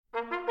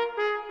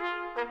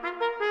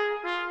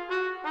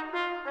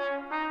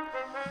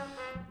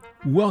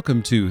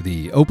Welcome to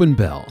the Open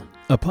Bell,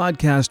 a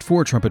podcast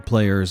for trumpet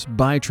players,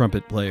 by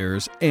trumpet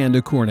players, and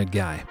a cornet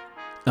guy.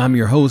 I'm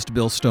your host,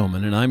 Bill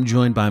Stoneman, and I'm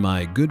joined by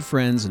my good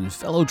friends and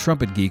fellow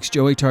trumpet geeks,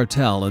 Joey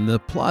Tartell and the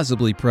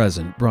plausibly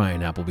present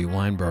Bryan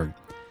Weinberg.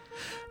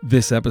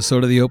 This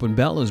episode of the Open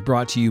Bell is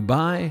brought to you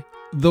by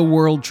the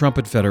World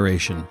Trumpet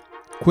Federation,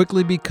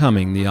 quickly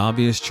becoming the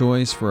obvious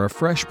choice for a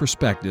fresh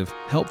perspective,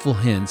 helpful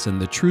hints, and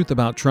the truth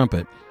about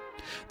trumpet.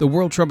 The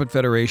World Trumpet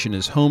Federation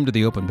is home to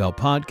the Open Bell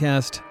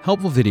podcast,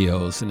 helpful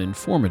videos, and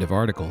informative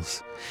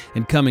articles.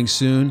 And coming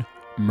soon,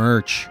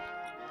 merch.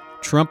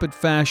 Trumpet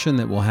fashion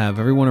that will have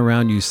everyone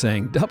around you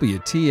saying,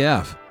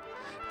 WTF.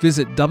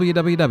 Visit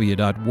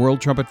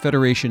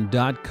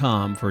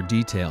www.worldtrumpetfederation.com for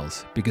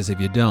details, because if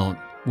you don't,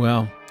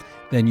 well,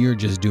 then you're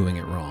just doing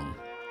it wrong.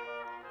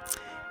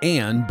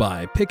 And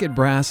by Pickett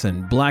Brass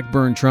and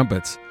Blackburn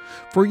Trumpets.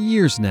 For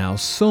years now,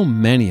 so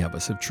many of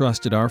us have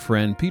trusted our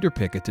friend Peter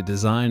Pickett to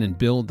design and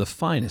build the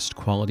finest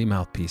quality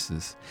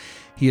mouthpieces.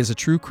 He is a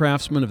true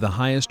craftsman of the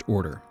highest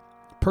order.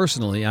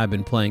 Personally, I've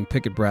been playing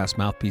Pickett Brass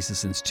mouthpieces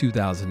since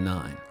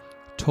 2009.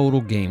 Total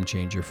game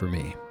changer for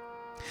me.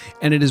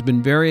 And it has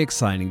been very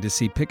exciting to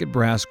see Pickett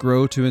Brass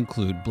grow to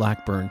include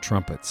Blackburn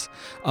Trumpets,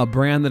 a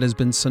brand that has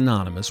been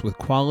synonymous with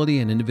quality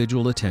and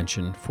individual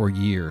attention for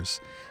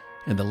years.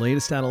 And the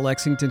latest out of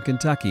Lexington,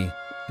 Kentucky,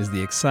 is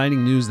the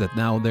exciting news that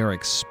now they're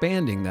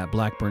expanding that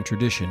Blackburn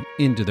tradition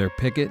into their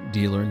Pickett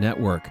dealer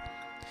network.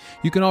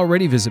 You can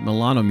already visit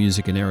Milano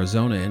Music in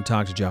Arizona and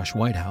talk to Josh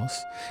Whitehouse,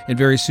 and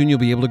very soon you'll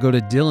be able to go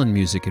to Dillon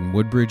Music in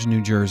Woodbridge,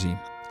 New Jersey,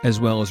 as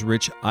well as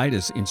Rich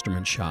Ida's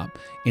Instrument Shop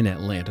in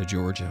Atlanta,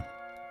 Georgia.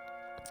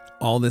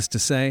 All this to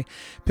say,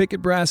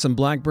 Pickett Brass and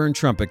Blackburn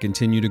Trumpet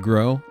continue to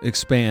grow,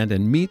 expand,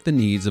 and meet the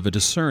needs of a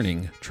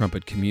discerning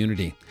trumpet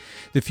community.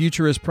 The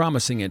future is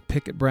promising at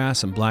Pickett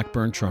Brass and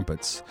Blackburn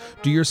Trumpets.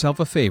 Do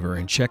yourself a favor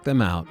and check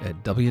them out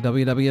at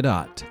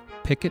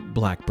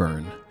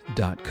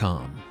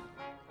www.pickettblackburn.com.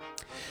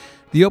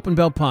 The Open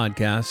Bell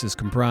podcast is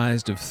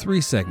comprised of 3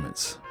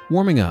 segments: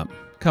 warming up,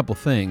 couple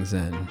things,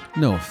 and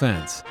no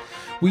offense.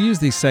 We use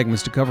these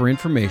segments to cover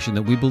information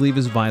that we believe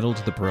is vital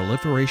to the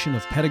proliferation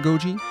of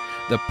pedagogy,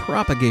 the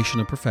propagation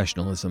of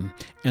professionalism,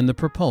 and the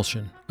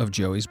propulsion of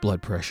Joey's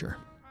blood pressure.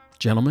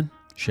 Gentlemen,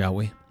 shall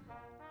we?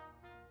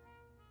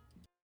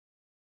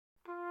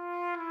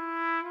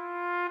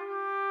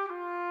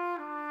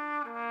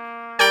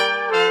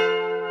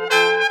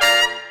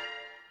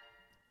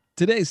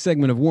 Today's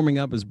segment of Warming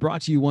Up is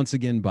brought to you once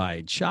again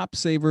by Chop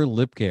Saver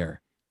Lip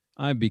Care.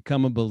 I've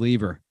become a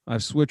believer.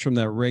 I've switched from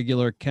that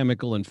regular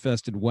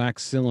chemical-infested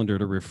wax cylinder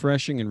to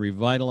refreshing and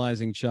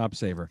revitalizing Chop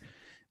Saver.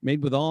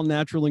 Made with all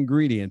natural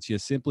ingredients, you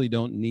simply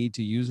don't need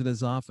to use it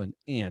as often,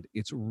 and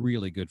it's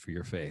really good for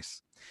your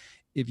face.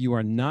 If you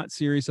are not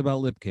serious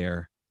about lip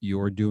care,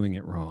 you're doing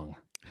it wrong.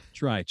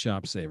 Try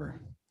Chop Saver.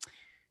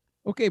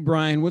 Okay,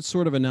 Bryan, what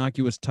sort of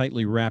innocuous,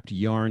 tightly wrapped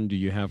yarn do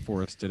you have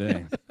for us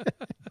today?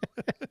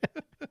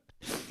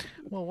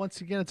 Well, once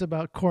again, it's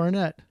about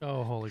cornet.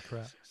 Oh, holy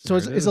crap! So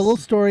it's a little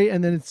story,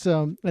 and then it's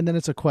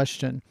a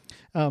question.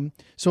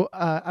 So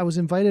I was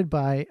invited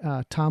by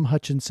Tom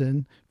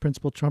Hutchinson,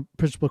 principal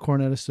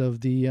cornetist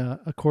of the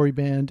Corey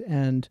Band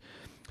and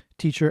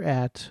teacher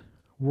at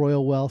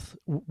Royal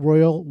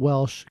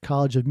Welsh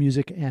College of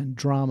Music and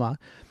Drama,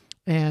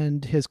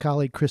 and his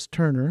colleague Chris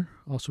Turner,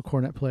 also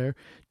cornet player,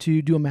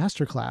 to do a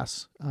master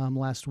class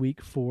last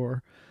week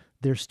for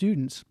their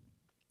students.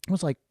 It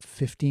was like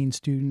 15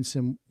 students,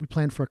 and we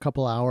planned for a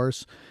couple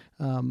hours,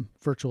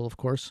 virtual, of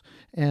course.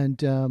 And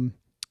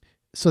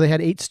so they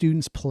had 8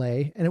 students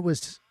play, and it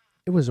was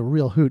a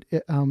real hoot.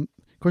 Of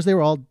course, they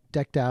were all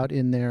decked out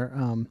in their,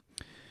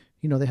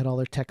 they had all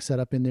their tech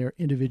set up in their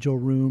individual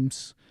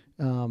rooms,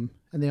 and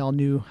they all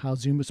knew how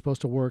Zoom was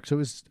supposed to work. So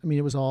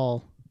it was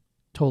all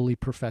totally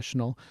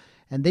professional,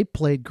 and they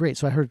played great.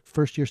 So I heard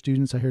first-year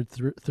students, I heard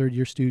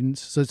third-year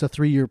students. So it's a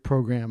 3-year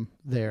program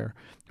there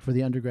for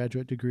the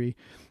undergraduate degree.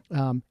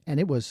 And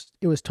it was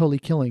totally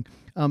killing.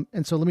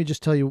 And so let me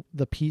just tell you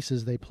the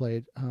pieces they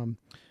played.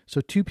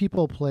 So 2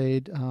 people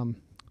played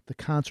the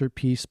concert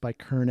piece by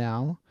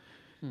Kernau.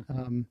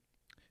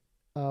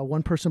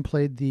 One person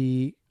played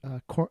the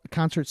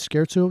concert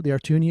scherzo, the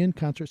Artunian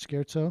concert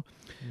scherzo.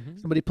 Mm-hmm.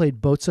 Somebody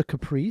played Bozza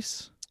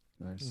Caprice.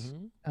 Nice.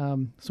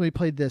 Mm-hmm. So we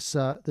played this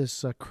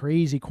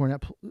crazy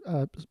cornet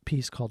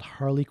piece called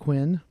Harley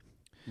Quinn.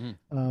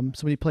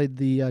 Somebody played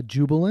the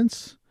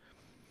Jubilance.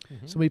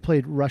 Mm-hmm. Somebody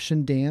played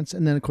Russian dance,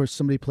 and then of course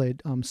somebody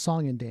played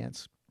song and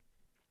dance.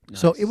 Nice.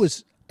 So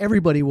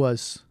everybody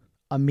was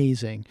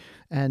amazing,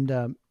 and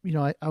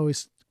I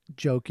always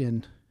joke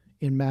in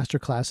master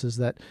classes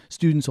that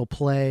students will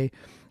play,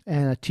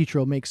 and a teacher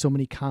will make so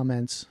many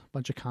comments, a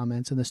bunch of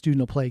comments, and the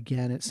student will play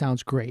again. It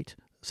sounds great.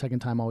 The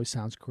second time always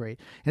sounds great,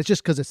 and it's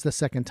just because it's the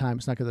second time.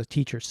 It's not because the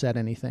teacher said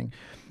anything.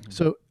 Mm-hmm.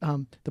 So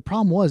the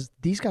problem was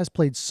these guys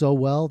played so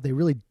well, they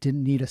really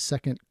didn't need a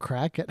second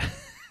crack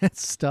at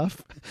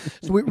stuff.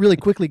 So we really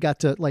quickly got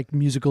to like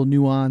musical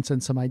nuance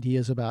and some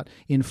ideas about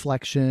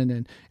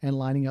inflection and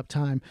lining up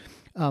time.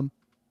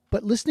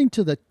 But listening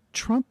to the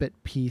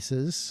trumpet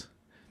pieces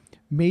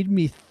made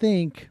me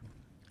think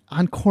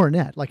on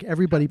cornet. Like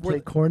everybody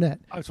played cornet.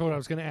 That's what I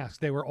was going to ask.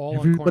 They were all on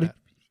Everybody- cornet.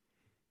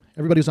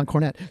 Everybody was on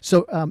cornet.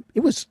 So it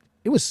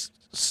was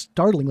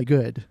startlingly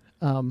good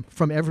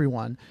from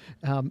everyone,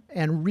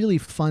 and really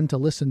fun to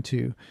listen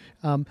to.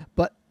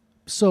 But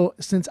so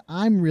since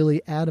I'm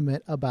really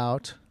adamant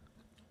about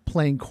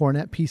playing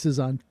cornet pieces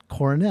on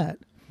cornet,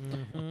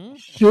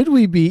 should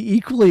we be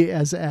equally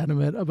as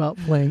adamant about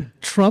playing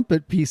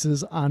trumpet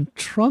pieces on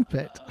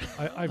trumpet?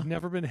 I've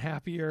never been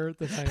happier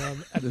than I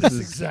am at This this is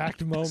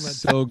exact moment.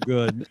 So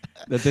good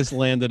that this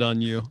landed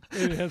on you.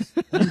 It has,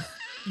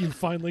 you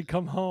finally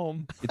come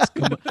home.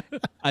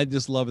 I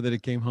just love that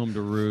it came home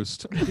to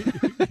roost.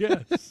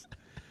 Yes.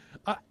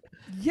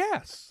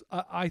 Yes.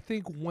 I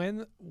think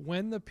when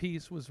the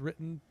piece was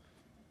written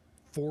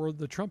for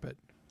the trumpet,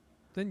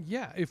 then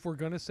yeah, if we're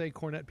going to say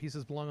cornet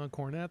pieces belong on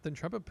cornet, then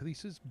trumpet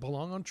pieces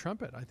belong on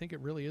trumpet. I think it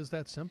really is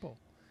that simple.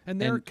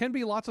 And there can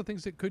be lots of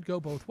things that could go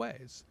both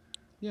ways.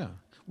 Yeah.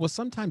 Well,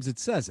 sometimes it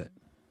says it,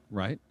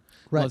 right?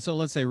 Right. Well, so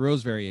let's say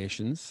Rose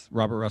Variations,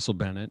 Robert Russell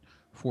Bennett,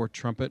 for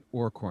trumpet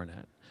or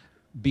cornet.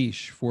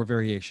 Biche, 4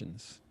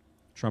 variations,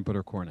 trumpet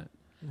or cornet.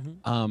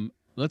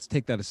 Let's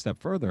take that a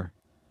step further,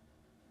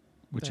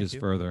 which Thank is you.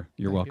 further.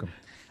 You're Thank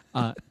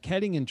welcome.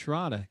 Ketting and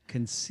Trotta,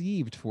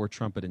 conceived for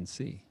trumpet and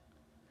C.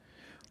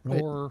 Right.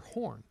 Or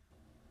horn.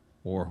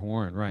 Or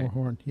horn, right. Or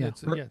horn, yeah.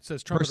 It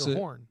says trumpet or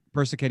horn.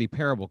 Persichetti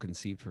Parable,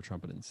 conceived for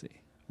trumpet and C.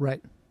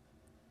 Right.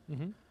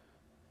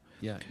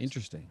 Yeah,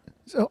 interesting.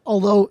 So,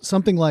 although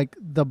something like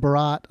the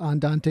Barat on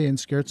Dante and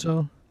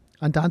Scherzo,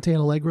 on Dante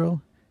and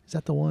Allegro, is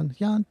that the one?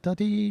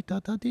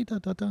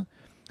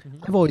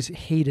 I've always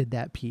hated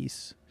that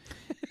piece,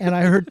 and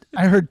I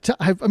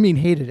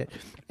hated it,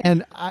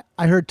 and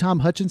I heard Tom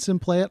Hutchinson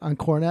play it on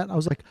cornet. I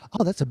was like,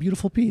 oh, that's a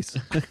beautiful piece.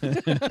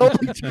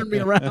 Totally turned me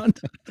around.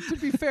 To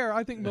be fair,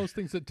 I think most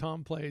things that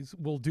Tom plays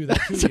will do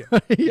that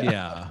to you.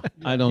 Yeah.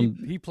 I don't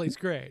He plays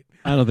great.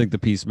 I don't think the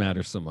piece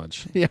matters so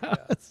much. Yeah,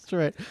 that's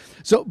right.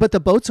 So, but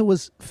the Bozza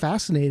was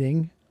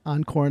fascinating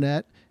on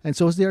cornet, and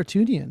so was the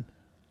Artunian.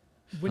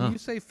 When you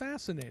say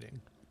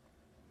fascinating,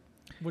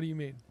 what do you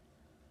mean?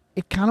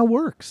 It kind of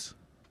works.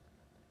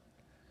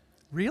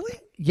 Really?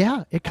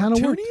 Yeah, it kind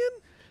of worked. Artunian?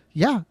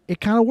 Yeah,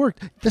 it kind of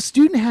worked. The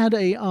student had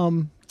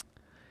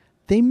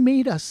they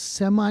made a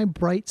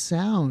semi-bright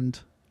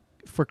sound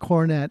for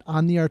cornet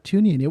on the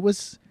Artunian. It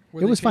was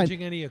Were they fine.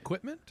 changing any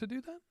equipment to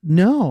do that?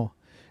 No,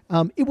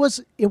 it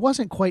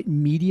wasn't quite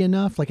meaty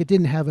enough. Like it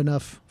didn't have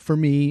enough for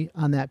me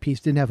on that piece.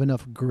 Didn't have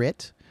enough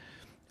grit,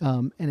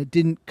 and it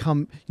didn't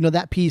come.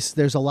 That piece.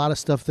 There's a lot of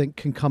stuff that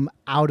can come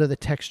out of the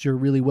texture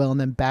really well,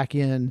 and then back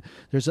in.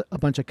 There's a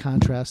bunch of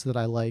contrast that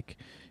I like.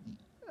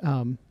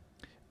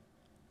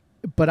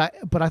 But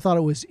I thought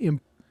it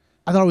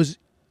was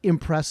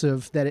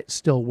impressive that it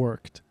still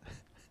worked.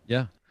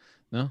 Yeah.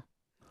 No.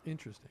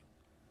 Interesting.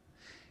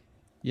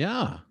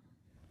 Yeah.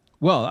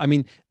 Well, I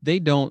mean, they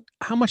don't.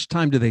 How much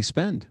time do they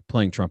spend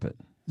playing trumpet?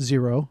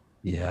 0.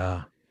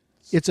 Yeah.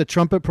 It's a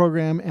trumpet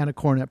program and a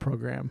cornet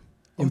program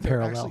in They're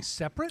parallel. actually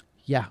separate?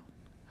 Yeah.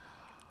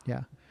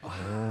 Yeah.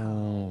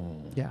 Oh.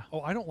 Yeah.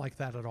 Oh, I don't like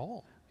that at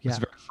all. Yeah. It's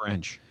very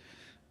French.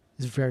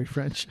 It's very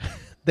French.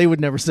 They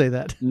would never say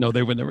that. No,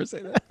 they would never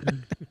say that.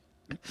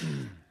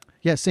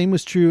 Yeah. Same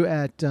was true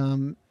at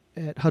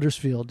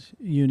Huddersfield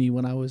Uni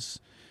when I was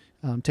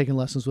taking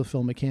lessons with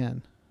Phil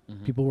McCann.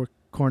 Mm-hmm. People were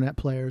cornet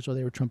players or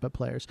they were trumpet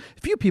players.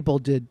 A few people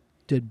did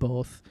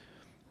both.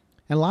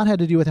 And a lot had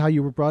to do with how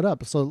you were brought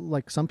up. So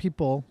like some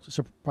people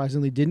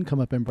surprisingly didn't come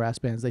up in brass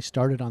bands. They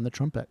started on the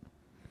trumpet.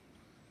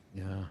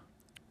 Yeah.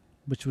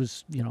 Which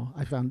was,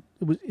 I found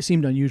it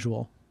seemed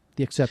unusual,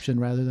 the exception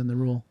rather than the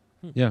rule.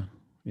 Yeah.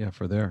 Yeah,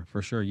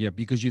 for sure. Yeah,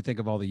 because you think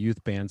of all the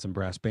youth bands and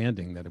brass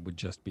banding that it would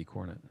just be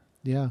cornet.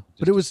 Yeah,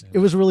 but Just it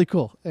was really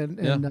cool, and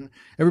Yeah.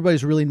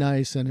 Everybody's really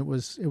nice, and it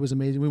was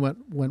amazing. We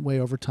went way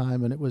over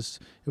time, and it was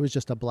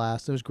just a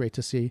blast. It was great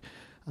to see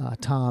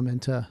Tom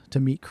and to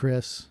meet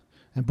Chris,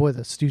 and boy,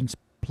 the students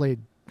played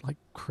like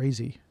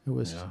crazy. It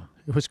was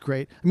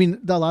great. I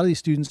mean, a lot of these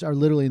students are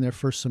literally in their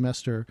first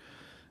semester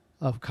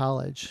of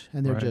college,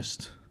 and they're Right.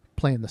 just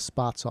playing the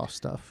spots off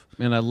stuff.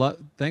 Man,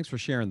 thanks for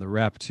sharing the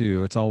rep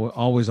too. It's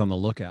always on the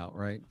lookout,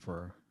 right?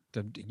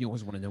 You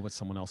always want to know what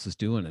someone else is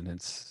doing, and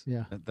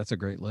that's a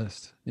great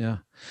list. Yeah.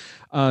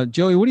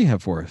 Joey, what do you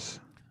have for us?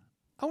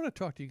 I want to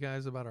talk to you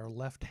guys about our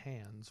left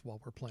hands while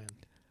we're playing.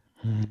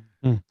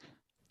 Mm-hmm.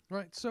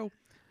 Right. So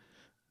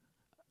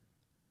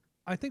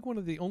I think one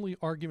of the only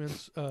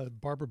arguments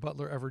Barbara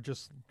Butler ever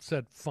just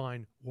said,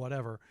 fine,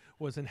 whatever,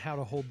 was in how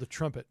to hold the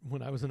trumpet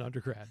when I was an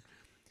undergrad.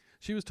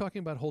 She was talking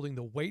about holding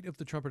the weight of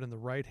the trumpet in the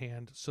right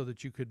hand so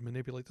that you could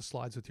manipulate the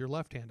slides with your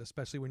left hand,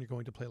 especially when you're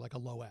going to play like a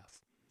low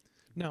F.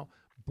 Now,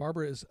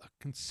 Barbara is a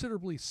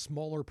considerably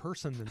smaller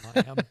person than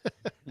I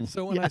am.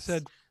 So when I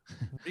said,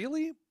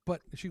 really?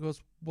 But she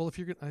goes, well, if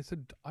you're going to, I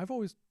said, I've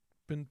always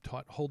been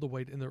taught hold the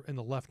weight in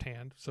the left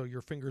hand so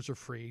your fingers are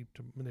free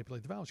to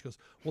manipulate the valve. She goes,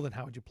 well, then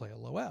how would you play a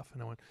low F?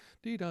 And I went,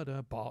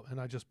 dee-da-da-ba,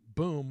 and I just,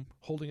 boom,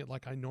 holding it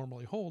like I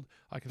normally hold.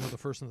 I can hold the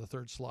first and the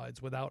third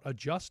slides without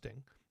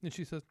adjusting. And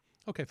she says,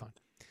 okay, fine.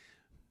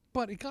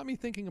 But it got me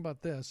thinking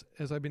about this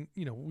as I've been,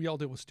 we all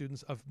deal with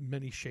students of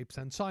many shapes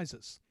and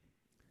sizes.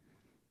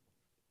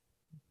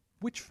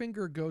 Which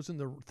finger goes in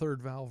the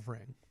third valve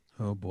ring?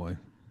 Oh, boy.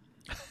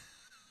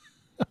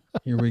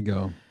 Here we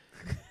go.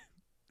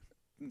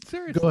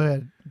 Seriously. Go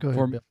ahead,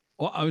 Bill.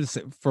 Well, I would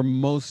say for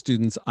most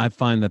students, I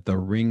find that the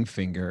ring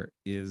finger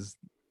is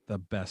the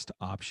best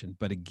option.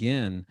 But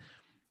again,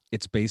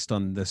 it's based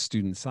on the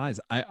student size.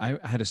 I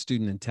had a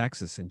student in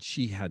Texas, and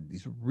she had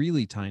these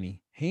really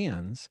tiny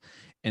hands.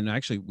 And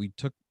actually, we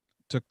took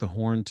the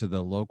horn to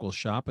the local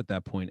shop at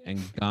that point and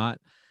got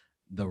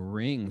the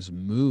rings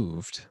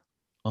moved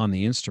on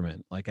the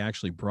instrument, like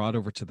actually brought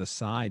over to the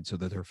side so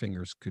that her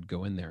fingers could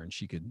go in there and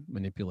she could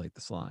manipulate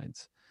the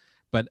slides.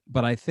 But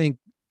I think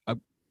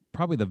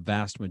probably the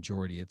vast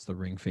majority, it's the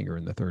ring finger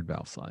in the third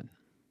valve slide.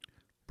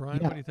 Bryan,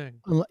 Yeah. what do you think?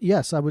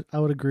 Yes, I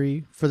would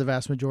agree for the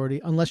vast majority,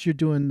 unless you're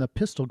doing the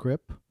pistol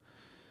grip.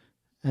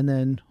 And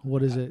then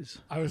what is it?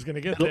 I was going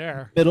to get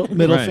there. Middle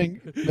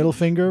Right. middle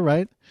finger,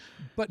 right?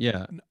 But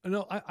Yeah.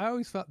 no, I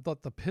always thought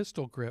the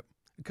pistol grip,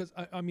 because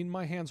I mean,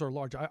 my hands are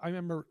large. I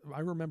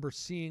remember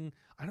seeing,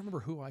 I don't remember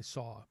who I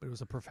saw, but it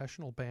was a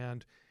professional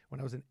band when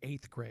I was in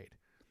 8th grade.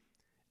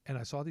 And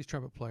I saw these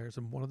trumpet players,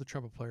 and one of the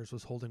trumpet players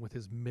was holding with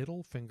his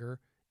middle finger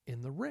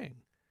in the ring.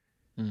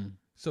 Mm.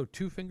 So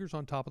 2 fingers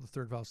on top of the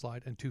third valve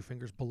slide and 2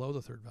 fingers below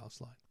the third valve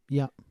slide.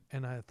 Yeah.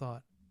 And I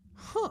thought,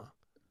 huh.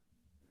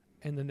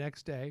 And the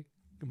next day,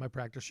 in my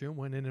practice room,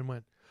 went in and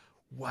went,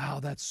 wow,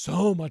 that's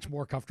so much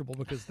more comfortable,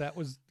 because that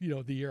was,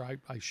 the year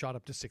I shot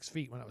up to 6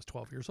 feet when I was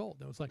 12 years old.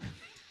 And it was like,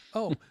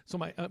 oh, so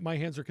my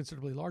hands are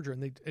considerably larger,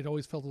 and it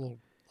always felt a little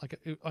like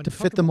To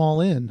fit them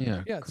all in.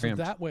 Yeah. Cramped. So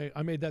that way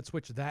I made that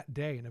switch that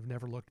day and have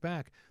never looked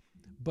back.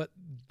 But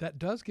that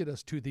does get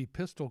us to the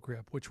pistol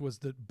grip, which was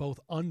both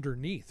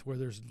underneath, where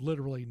there's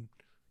literally,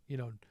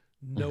 no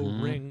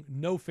Mhm. ring,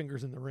 no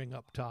fingers in the ring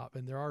up top.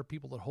 And there are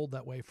people that hold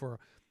that way for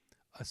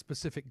a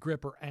specific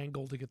grip or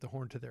angle to get the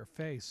horn to their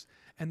face.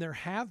 And there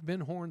have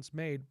been horns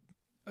made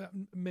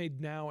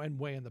now and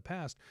way in the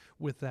past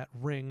with that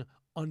ring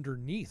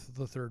underneath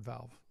the third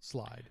valve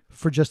slide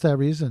For just that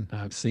reason.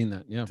 I've seen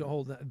that. Yeah. to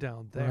hold that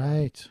down there.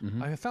 Right.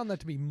 Mhm. I have found that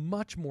to be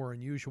much more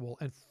unusual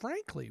and,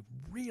 frankly,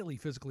 really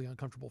physically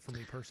uncomfortable for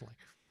me personally.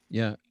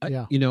 Yeah.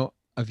 Yeah.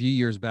 A few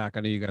years back,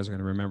 I know you guys are going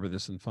to remember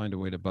this and find a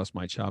way to bust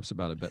my chops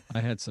about it, but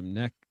I had some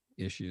neck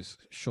issues,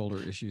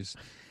 shoulder issues.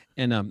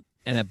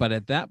 But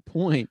at that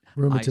point,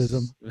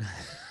 Rheumatism.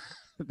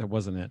 that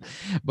wasn't it.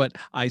 But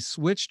I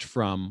switched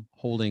from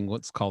holding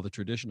what's called the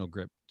traditional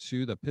grip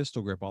to the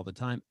pistol grip all the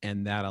time,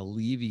 and that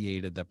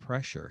alleviated the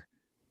pressure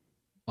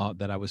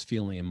that I was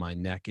feeling in my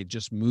neck. It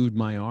just moved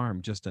my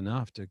arm just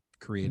enough to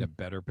create a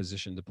better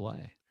position to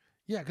play.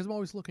 Yeah, because I'm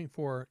always looking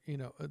for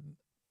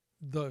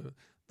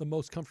the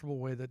most comfortable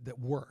way that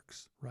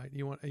works, right?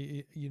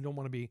 You don't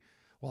want to be,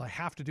 well, I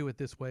have to do it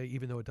this way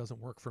even though it doesn't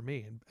work for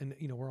me, and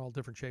we're all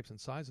different shapes and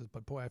sizes.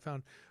 But boy, I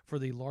found for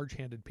the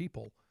large-handed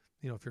people,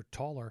 if you're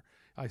taller,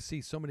 I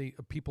see so many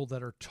people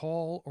that are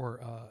tall or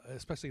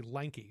especially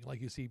lanky.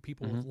 Like you see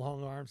people with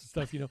long arms and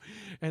stuff,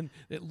 and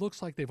it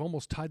looks like they've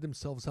almost tied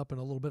themselves up in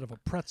a little bit of a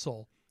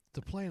pretzel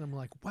to play. And I'm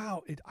like,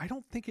 wow, I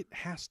don't think it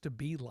has to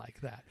be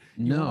like that.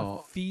 You No.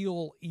 want to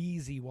feel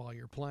easy while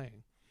you're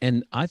playing.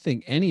 And I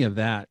think any of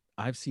that,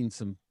 I've seen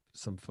some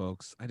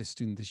folks. I had a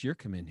student this year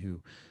come in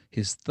who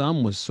his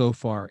thumb was so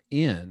far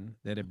in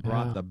that it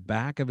brought Yeah. the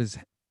back of his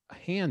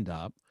hand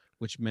up,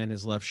 which meant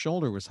his left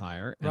shoulder was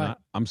higher. And Right.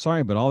 I'm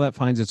sorry, but all that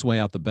finds its way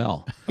out the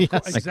bell.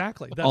 Yes.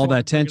 Exactly. That's All why I'm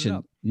that bringing it tension,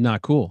 up.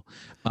 not cool.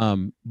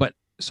 But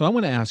so I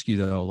want to ask you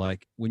though,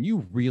 like when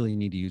you really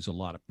need to use a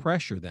lot of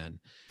pressure, then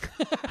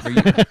are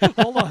you,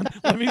 Hold on.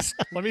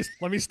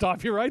 Let me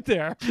stop you right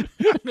there.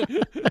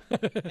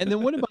 and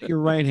then what about your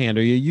right hand?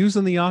 Are you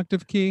using the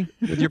octave key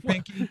with your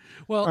pinky?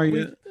 Well, Are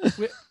you?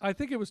 I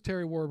think it was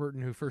Terry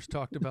Warburton who first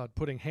talked about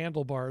putting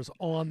handlebars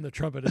on the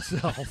trumpet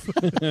itself.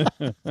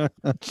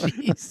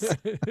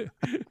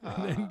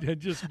 and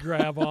just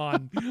grab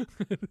on.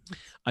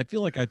 I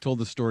feel like I told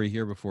the story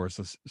here before,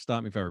 so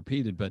stop me if I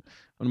repeated. But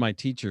one of my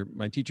teacher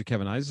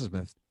Kevin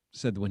Eisensmith,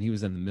 said that when he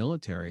was in the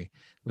military,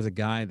 was a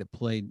guy that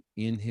played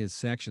in his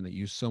section that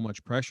used so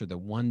much pressure that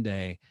one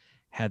day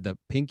had the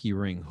pinky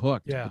ring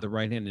hooked Yeah. with the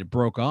right hand and it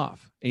broke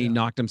off, and he Yeah.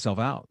 knocked himself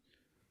out.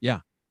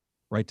 Yeah,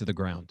 right to the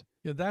ground.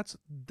 Yeah,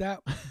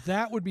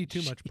 that would be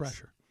too much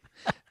pressure.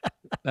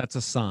 That's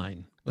a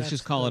sign. Let's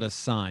just That's- call it a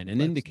sign, an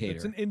indicator.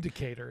 It's an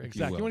indicator, you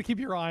exactly. You will. want to keep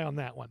your eye on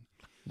that one.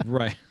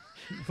 Right.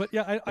 But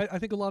yeah, I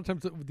think a lot of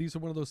times these are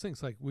one of those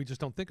things, like we just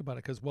don't think about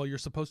it because, well, you're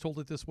supposed to hold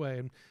it this way,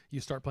 and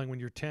you start playing when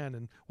you're 10,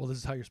 and well, this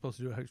is how you're supposed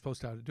to do it, how you're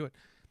supposed to how to do it.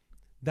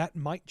 That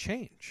might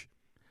change.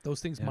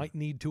 Those things Yeah. might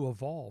need to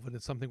evolve, and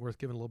it's something worth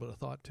giving a little bit of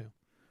thought to.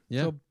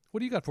 Yeah. So what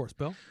do you got for us,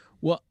 Bill?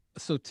 Well,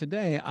 so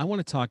today I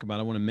want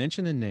to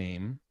mention a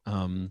name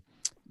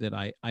that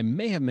I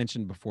may have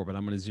mentioned before, but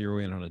I'm going to zero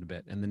in on it a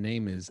bit. And the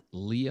name is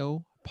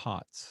Leo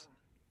Potts.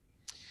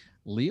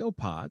 Leo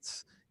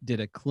Potts did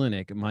a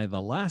clinic.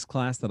 The last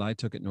class that I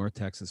took at North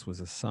Texas was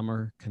a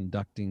summer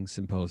conducting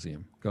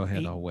symposium. Go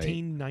ahead, I'll wait.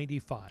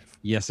 1895.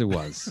 Yes, it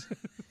was.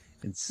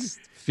 It's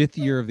fifth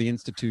year of the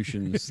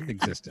institution's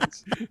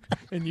existence.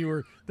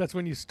 And that's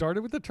when you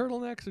started with the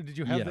turtlenecks, or did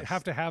you have Yes.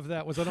 have to have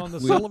that? Was it on the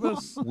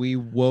syllabus? We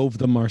wove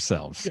them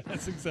ourselves.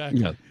 Yes,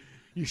 exactly. Yeah.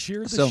 You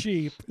sheared the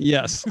sheep.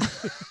 Yes.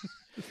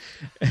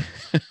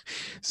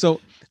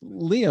 So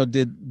Leo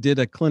did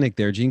a clinic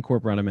there. Gene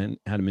Corp had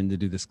him in to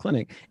do this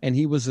clinic, and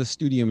he was a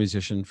studio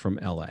musician from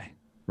LA,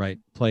 right?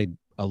 Played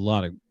a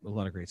lot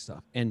of great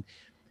stuff. And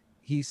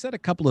he said a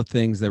couple of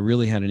things that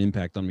really had an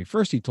impact on me.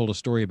 First, he told a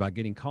story about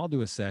getting called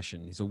to a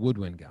session. He's a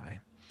woodwind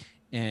guy,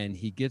 and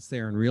he gets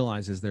there and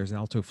realizes there's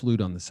alto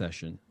flute on the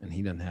session, and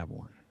he doesn't have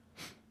one.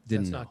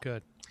 Didn't know. That's not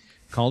good.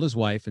 Called his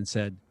wife and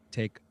said,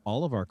 take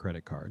all of our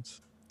credit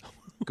cards,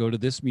 go to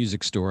this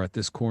music store at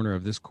this corner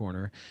of this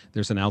corner.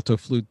 There's an alto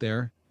flute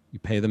there. You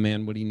pay the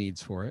man what he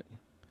needs for it,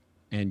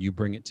 and you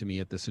bring it to me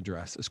at this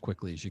address as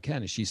quickly as you can.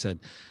 And she said,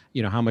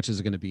 how much is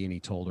it going to be? And he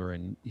told her,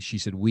 and she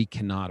said, we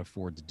cannot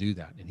afford to do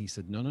that. And he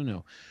said,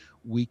 no,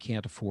 we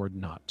can't afford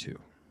not to.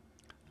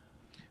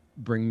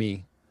 Bring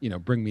me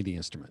the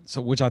instrument.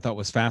 So, which I thought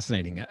was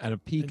fascinating, at a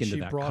peek into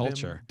that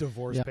culture. Him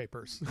divorce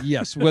papers.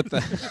 Yes, with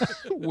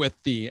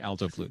the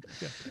alto flute.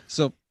 Yeah.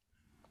 So,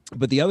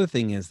 but the other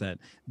thing is that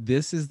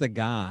this is the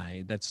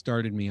guy that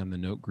started me on the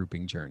note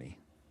grouping journey.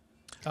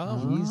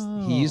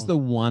 Oh. He's the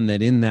one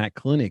that in that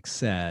clinic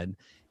said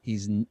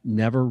he's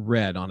never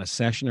read on a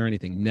session or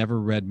anything, never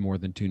read more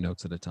than 2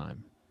 notes at a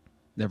time,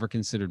 never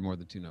considered more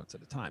than 2 notes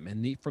at a time.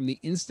 And from the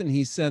instant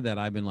he said that,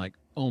 I've been like,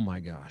 oh my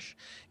gosh,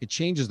 it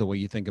changes the way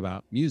you think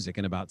about music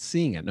and about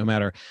seeing it. No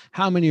matter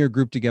how many are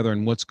grouped together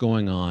and what's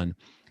going on,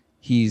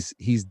 he's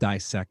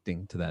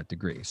dissecting to that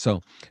degree.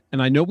 So,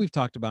 and I know we've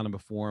talked about him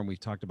before, and we've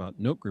talked about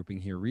note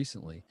grouping here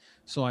recently.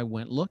 So I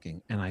went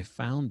looking and I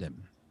found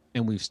him.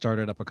 And we've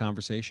started up a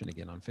conversation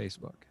again on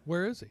Facebook.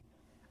 Where is he?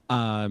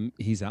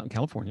 He's out in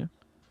California.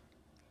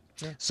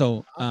 Yeah.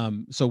 So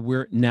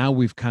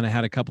we've kind of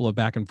had a couple of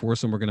back and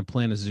forths, and we're going to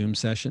plan a Zoom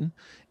session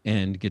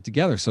and get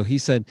together. So he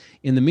said,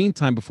 in the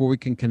meantime, before we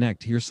can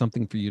connect, here's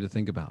something for you to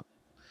think about.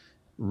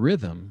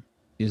 Rhythm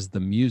is the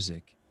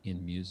music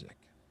in music.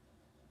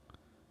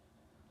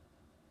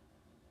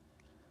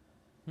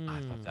 I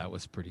thought that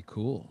was pretty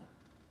cool.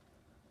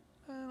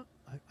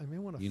 I may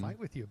want to fight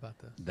with you about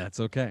this.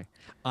 That's okay.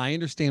 I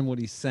understand what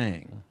he's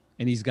saying,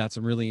 and he's got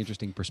some really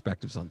interesting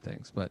perspectives on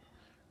things, but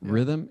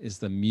rhythm is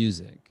the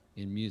music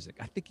in music.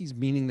 I think he's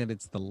meaning that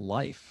it's the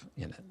life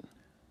in it.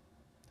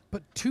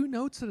 But 2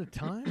 notes at a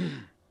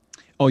time?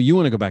 Oh, you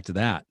want to go back to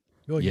that?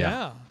 Oh,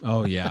 yeah.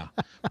 Oh, yeah.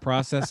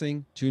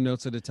 Processing, 2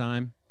 notes at a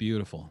time.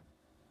 Beautiful.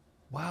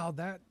 Wow,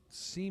 that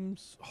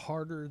seems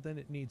harder than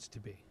it needs to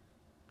be.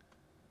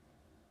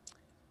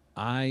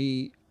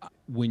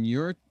 When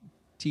you're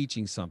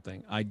teaching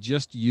something, I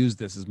just used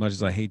this, as much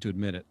as I hate to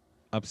admit it,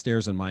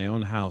 upstairs in my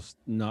own house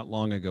not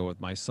long ago with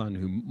my son,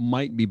 who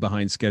might be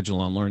behind schedule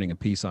on learning a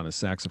piece on his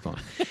saxophone.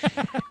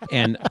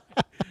 And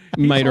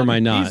might or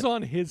might not. He's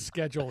on his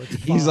schedule. It's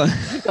He's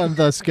on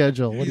the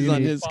schedule. He's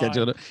on his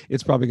schedule.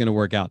 It's probably going to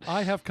work out.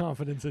 I have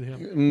confidence in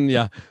him.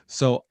 Yeah.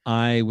 So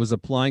I was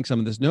applying some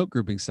of this note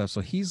grouping stuff.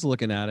 So he's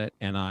looking at it,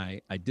 and I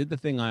did the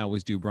thing I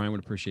always do. Bryan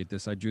would appreciate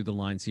this. I drew the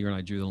lines here and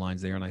I drew the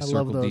lines there, and I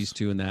circled these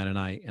 2 and that, and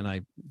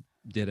I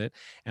did it,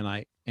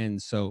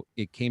 and so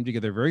it came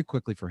together very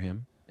quickly for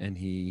him, and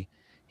he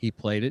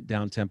played it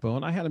down tempo,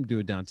 and I had him do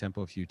it down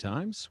tempo a few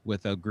times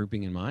with a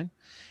grouping in mind.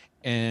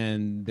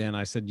 And then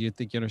I said, do you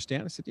think you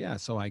understand? I said, yeah.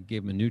 So I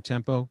gave him a new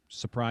tempo,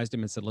 surprised him,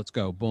 and said, let's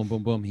go. Boom,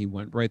 boom, boom. He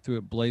went right through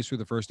it, blazed through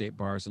the first 8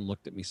 bars, and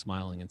looked at me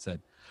smiling and said,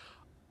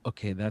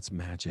 okay, that's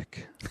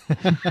magic.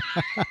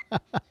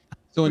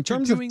 So in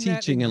terms of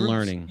teaching and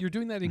learning, you're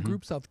doing that in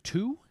groups of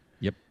 2?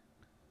 Yep.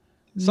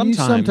 You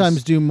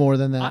sometimes do more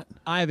than that.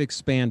 I have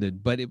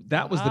expanded, but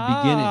that was the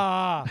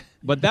beginning.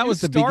 But that was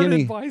the started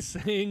beginning. By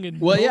saying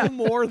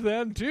more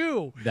than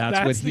 2.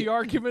 That's the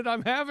argument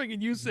I'm having,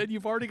 and you said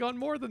you've already gone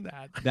more than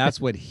that.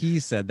 That's what he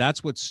said.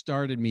 That's what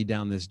started me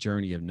down this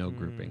journey of note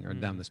grouping, or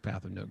down this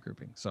path of note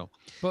grouping. So,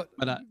 but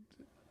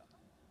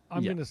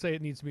I'm going to say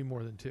it needs to be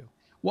more than 2.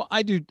 Well,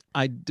 I do.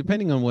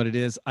 Depending on what it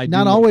is,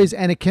 not always,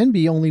 and it can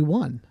be only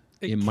 1.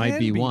 It might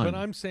be 1, but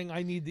I'm saying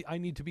I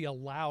need to be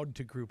allowed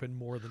to group in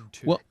more than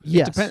 2. Well,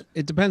 yes,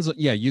 it depends.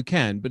 Yeah, you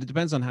can, but it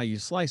depends on how you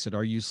slice it.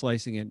 Are you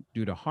slicing it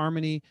due to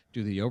harmony,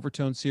 due to the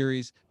overtone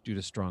series, due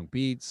to strong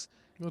beats,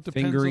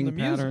 fingering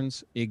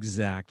patterns?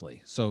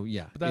 Exactly. So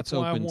yeah, but that's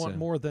why I want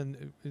more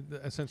than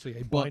essentially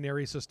a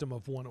binary system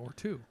of 1 or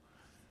 2.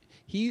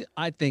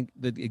 I think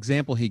the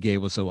example he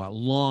gave was a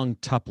long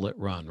tuplet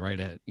run, right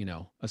at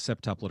a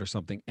septuplet or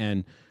something,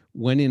 and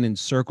went in and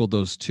circled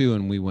those 2,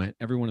 and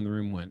everyone in the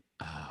room went,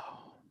 oh.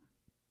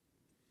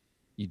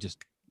 It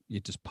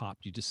just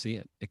popped. You just see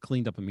it. It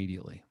cleaned up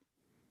immediately.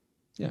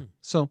 Yeah.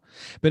 So,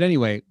 but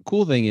anyway,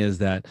 cool thing is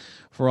that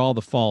for all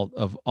the fault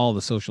of all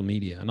the social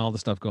media and all the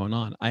stuff going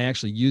on, I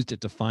actually used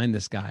it to find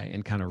this guy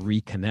and kind of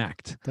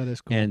reconnect. That is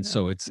cool. And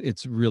so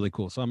it's really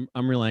cool. So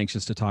I'm really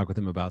anxious to talk with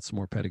him about some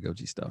more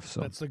pedagogy stuff.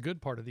 So that's the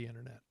good part of the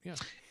internet. Yeah.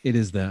 It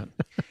is that.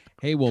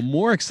 Hey, well,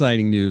 more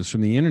exciting news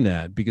from the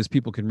internet, because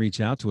people can reach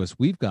out to us.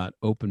 We've got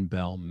Open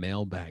Bell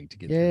Mailbag to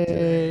get through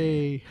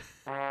today.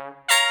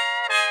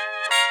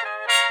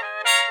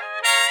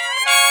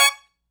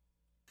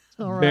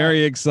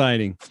 Very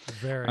exciting.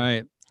 Very. All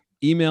right.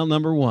 Email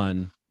number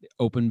 1,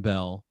 Open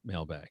Bell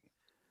Mailbag.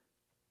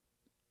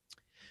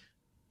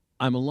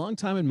 I'm a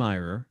longtime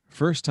admirer,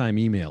 first-time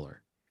emailer.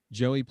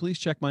 Joey, please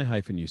check my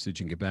hyphen usage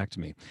and get back to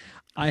me.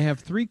 I have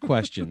 3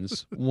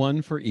 questions,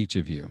 one for each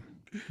of you.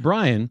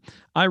 Bryan,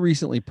 I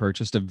recently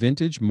purchased a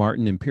vintage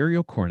Martin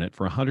Imperial cornet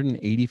for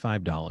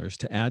 $185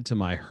 to add to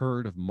my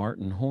herd of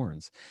Martin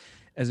horns.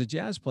 As a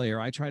jazz player,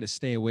 I try to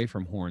stay away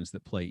from horns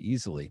that play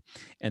easily,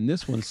 and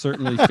this one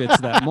certainly fits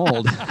that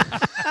mold.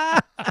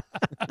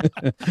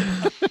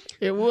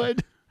 It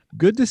would.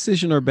 Good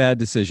decision or bad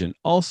decision?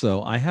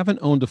 Also, I haven't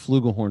owned a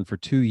flugelhorn for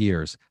 2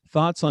 years.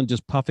 Thoughts on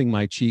just puffing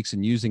my cheeks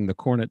and using the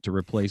cornet to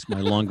replace my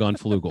long gone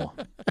flugel?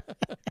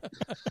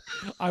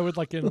 I would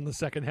like in on the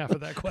second half of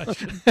that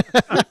question.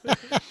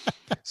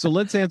 So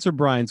let's answer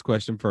Brian's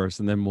question first,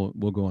 and then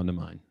we'll go on to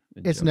mine.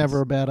 It's Joey's.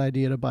 never a bad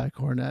idea to buy a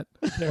cornet.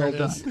 There it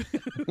is.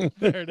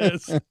 There it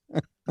is.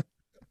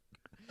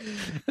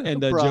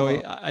 And Bravo.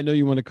 Joey, I know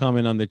you want to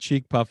comment on the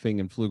cheek puffing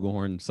and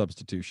flugelhorn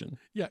substitution.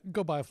 Yeah,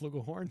 go buy a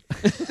flugelhorn.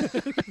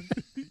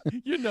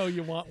 You know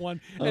you want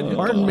one. And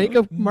Martin, make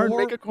a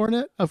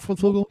cornet, a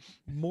flugel.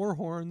 More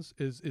horns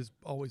is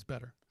always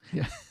better.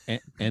 Yeah.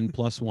 N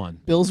plus 1.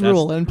 Bill's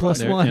rule, N plus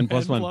there, 1. N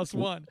plus 1. Plus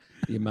 1.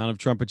 The amount of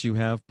trumpets you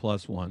have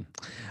plus 1.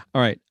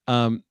 All right.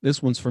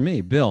 This one's for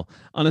me. Bill,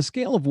 on a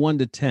scale of 1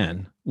 to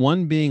 10,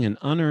 1 being an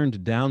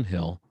unearned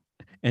downhill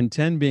and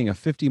 10 being a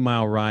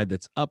 50-mile ride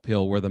that's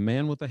uphill where the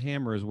man with the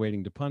hammer is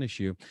waiting to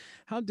punish you,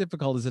 how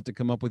difficult is it to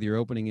come up with your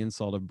opening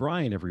insult of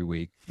Bryan every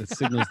week that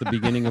signals the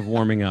beginning of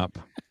warming up?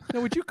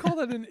 Now, would you call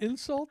that an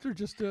insult or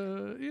just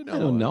I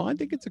don't know. I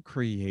think it's a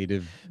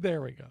creative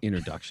There we go.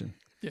 introduction.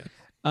 Yeah.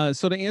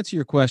 So to answer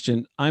your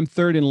question, I'm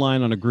third in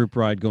line on a group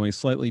ride going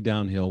slightly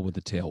downhill with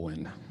a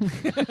tailwind.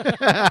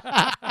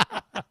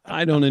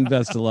 I don't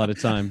invest a lot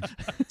of time.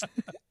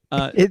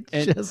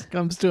 Just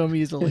comes to him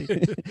easily.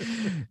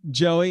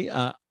 Joey,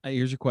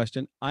 here's your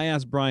question. I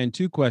asked Bryan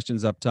 2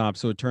 questions up top,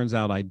 so it turns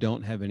out I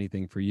don't have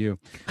anything for you.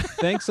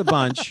 Thanks a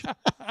bunch.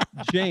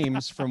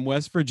 James from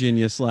West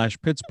Virginia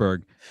 /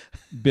 Pittsburgh.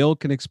 Bill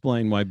can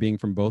explain why being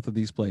from both of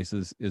these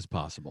places is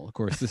possible. Of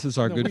course, this is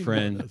our good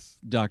friend,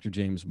 Dr.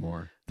 James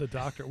Moore. The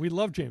doctor. We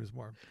love James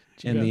Moore.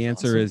 And the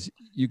answer is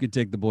you could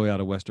take the boy out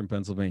of Western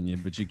Pennsylvania,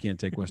 but you can't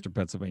take Western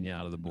Pennsylvania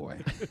out of the boy.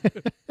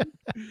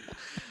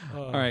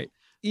 All right.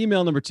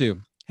 Email number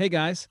 2. Hey,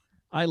 guys,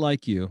 I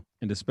like you,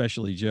 and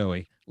especially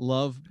Joey,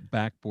 love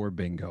backboard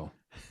bingo.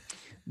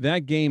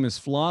 That game is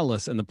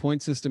flawless, and the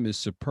point system is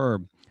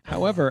superb.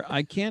 However,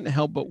 I can't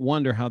help but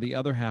wonder how the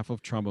other half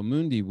of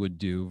Trombomundi would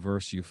do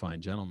versus you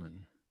fine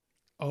gentlemen.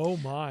 Oh,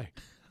 my.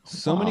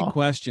 So many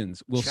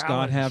questions. Will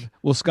Scott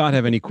Challenge.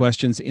 have any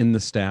questions in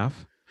the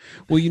staff?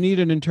 Will you need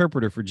an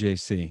interpreter for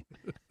JC?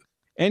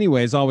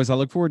 Anyways, always, I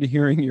look forward to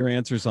hearing your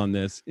answers on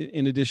this,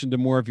 in addition to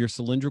more of your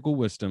cylindrical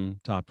wisdom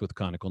topped with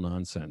conical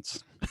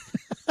nonsense.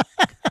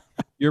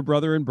 Your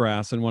brother in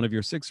brass and one of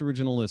your 6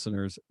 original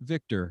listeners,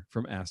 Victor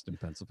from Aston,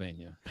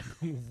 Pennsylvania.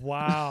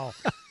 Wow.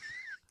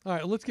 All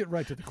right, let's get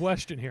right to the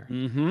question here.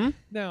 Mm-hmm.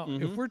 Now,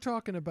 if we're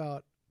talking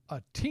about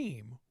a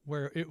team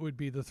where it would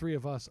be the 3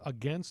 of us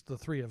against the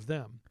 3 of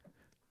them,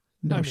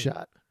 No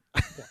shot.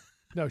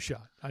 no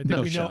shot. I think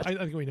No we shot. know. I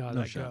think we know how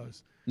No that shot.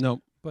 goes.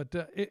 Nope. But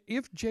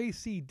if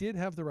JC did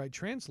have the right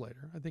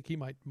translator, I think he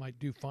might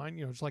do fine.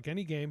 You know, it's like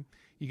any game.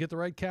 You get the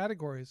right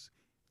categories.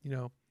 You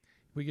know,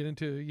 we get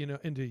into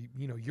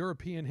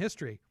European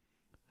history.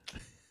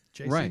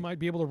 JC might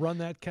be able to run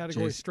that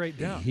category straight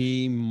down.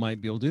 He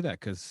might be able to do that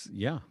because,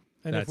 And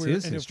that's if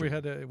his if history.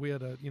 we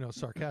had a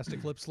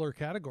sarcastic lip slur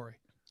category,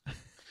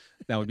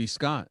 That would be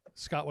Scott.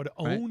 Scott would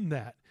Right. own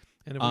that.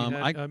 And if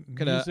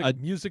we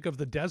had music of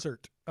the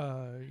desert,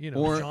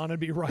 or- John would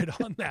be right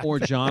on that. Or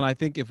John, I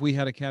think if we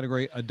had a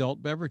category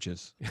adult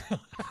beverages,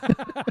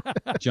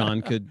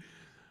 John could,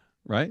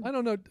 right? I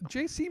don't know.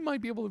 JC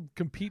might be able to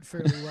compete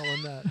fairly well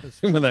in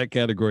that. With that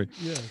category.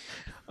 Yeah.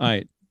 All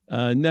right.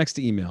 Next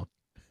email.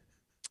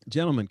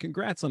 Gentlemen,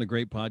 congrats on a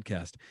great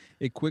podcast.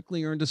 It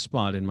quickly earned a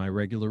spot in my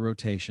regular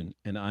rotation,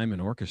 and I'm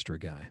an orchestra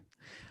guy.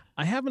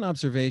 I have an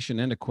observation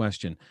and a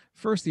question.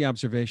 First, the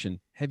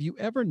observation. Have you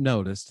ever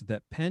noticed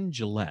that Penn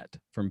Jillette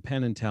from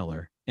Penn and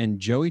Teller and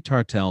Joey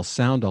Tartell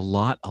sound a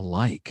lot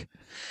alike?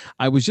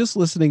 I was just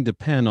listening to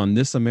Penn on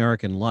This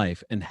American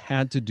Life and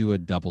had to do a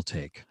double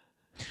take.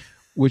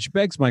 Which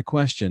begs my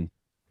question.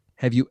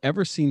 Have you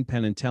ever seen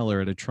Penn and Teller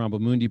at a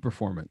Trombomundi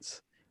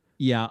performance?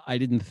 Yeah, I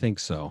didn't think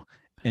so.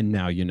 And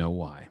now you know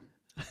why.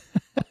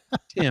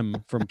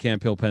 Tim from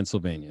Camp Hill,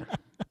 Pennsylvania.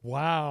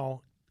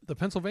 Wow. The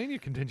Pennsylvania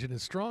contingent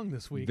is strong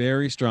this week.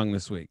 Very strong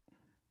this week.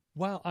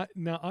 Wow. I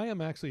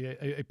am actually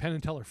a Penn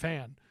and Teller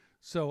fan,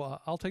 so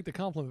I'll take the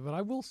compliment. But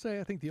I will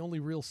say I think the only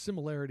real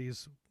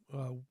similarities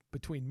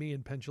between me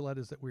and Penn Jillette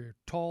is that we're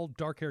tall,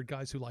 dark-haired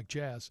guys who like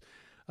jazz.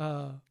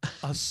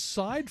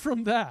 Aside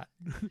from that,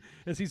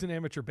 as he's an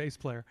amateur bass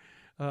player,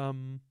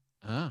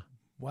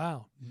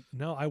 wow.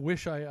 No, I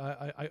wish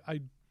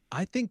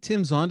I think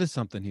Tim's onto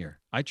something here.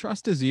 I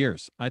trust his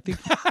ears. I think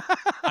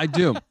I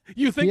do.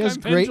 You think He has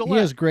I'm Ben great. Gillette? He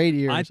has great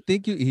ears. I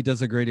think he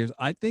does a great ears.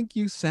 I think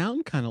you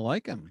sound kind of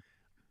like him.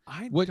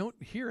 I What- don't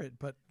hear it,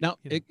 but Now,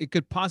 you know. it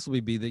could possibly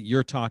be that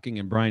you're talking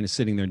and Bryan is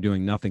sitting there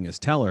doing nothing as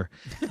teller.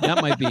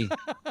 That might be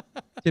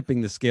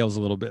tipping the scales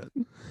a little bit.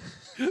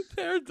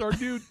 There's our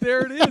dude.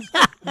 There it is.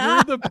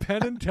 You're the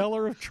Penn and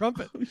Teller of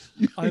Trumpet.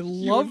 I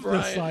love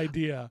this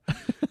idea.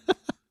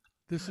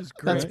 This is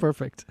great. That's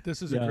perfect.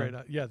 This is a great.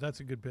 Yeah, that's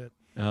a good bit.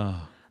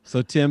 Oh,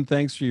 so Tim,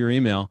 thanks for your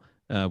email.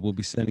 We'll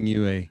be sending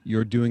you a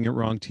 "You're Doing It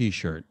Wrong"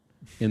 T-shirt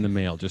in the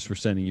mail just for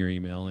sending your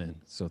email in.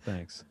 So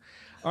thanks.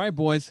 All right,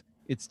 boys,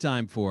 it's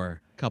time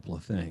for a couple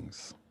of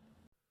things.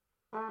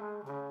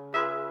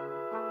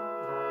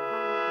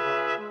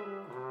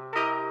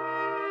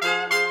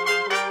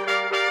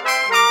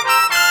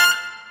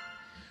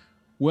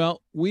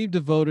 Well, we've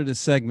devoted a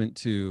segment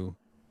to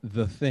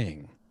The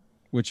Thing,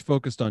 which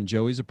focused on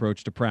Joey's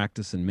approach to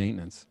practice and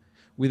maintenance.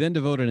 We then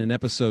devoted an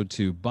episode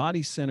to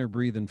Body Center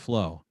Breathe and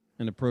Flow,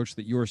 an approach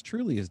that yours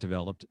truly has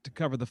developed to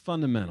cover the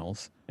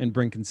fundamentals and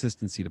bring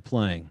consistency to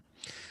playing.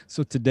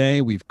 So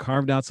today we've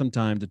carved out some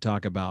time to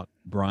talk about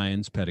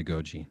Bryan's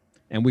pedagogy,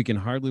 and we can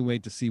hardly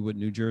wait to see what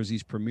New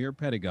Jersey's premier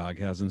pedagogue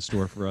has in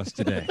store for us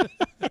today.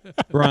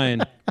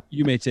 Bryan,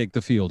 you may take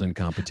the field in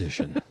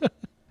competition.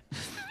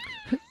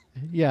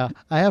 Yeah,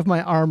 I have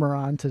my armor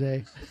on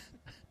today.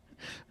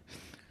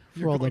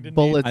 For all the going to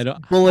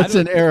need- bullets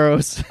and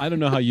arrows. I don't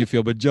know how you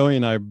feel, but Joey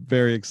and I are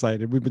very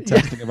excited. We've been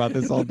texting about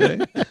this all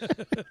day.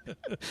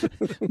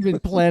 We've been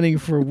planning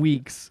for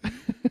weeks.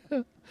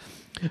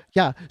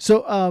 Yeah.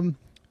 So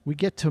we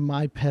get to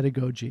my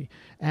pedagogy.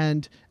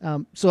 And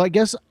so I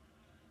guess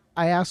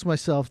I asked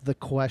myself the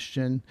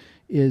question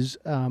is,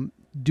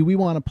 do we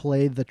want to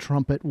play the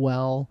trumpet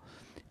well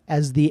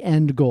as the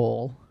end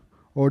goal?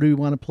 Or do we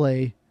want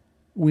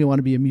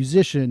to be a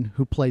musician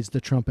who plays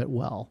the trumpet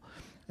well?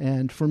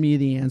 And for me,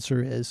 the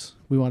answer is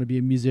we want to be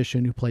a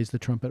musician who plays the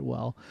trumpet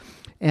well.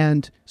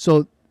 And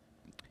so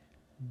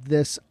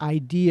this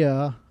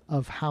idea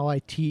of how I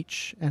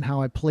teach and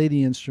how I play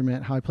the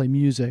instrument, how I play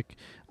music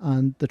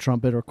on the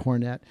trumpet or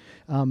cornet,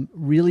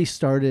 really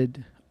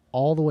started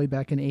all the way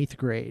back in 8th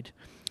grade.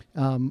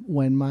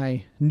 When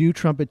my new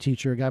trumpet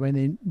teacher, a guy by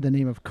the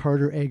name of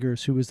Carter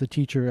Eggers, who was the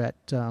teacher at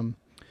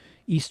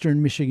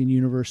Eastern Michigan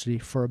University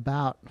for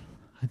about,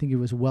 I think it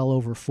was well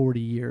over 40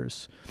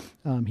 years,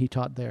 he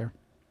taught there.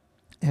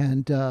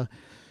 And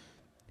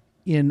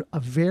in a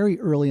very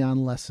early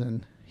on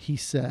lesson, he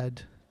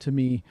said to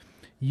me,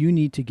 you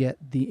need to get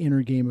The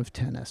Inner Game of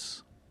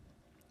Tennis.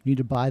 You need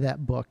to buy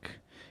that book,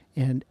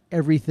 and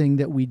everything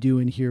that we do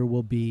in here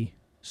will be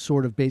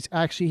sort of based.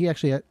 Actually, he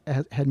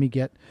had me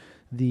get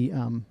the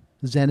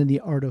Zen and the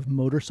Art of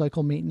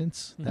Motorcycle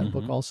Maintenance, that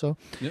book also.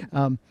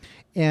 Yep.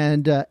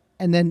 And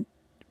then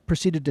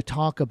proceeded to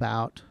talk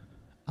about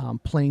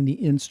playing the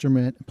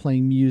instrument,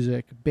 playing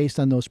music based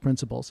on those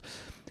principles.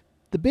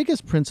 The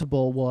biggest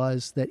principle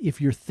was that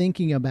if you're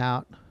thinking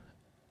about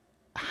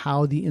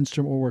how the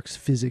instrument works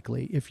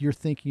physically, if you're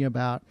thinking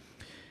about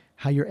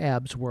how your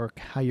abs work,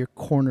 how your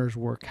corners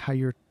work, how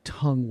your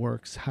tongue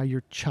works, how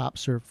your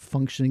chops are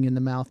functioning in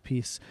the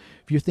mouthpiece,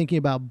 if you're thinking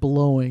about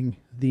blowing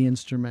the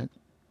instrument,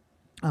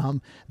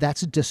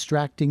 that's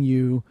distracting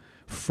you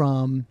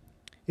from,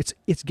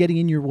 it's getting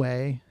in your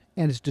way,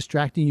 and it's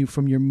distracting you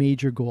from your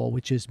major goal,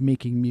 which is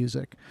making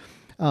music.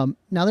 Now,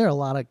 there are a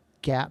lot of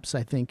gaps,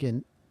 I think,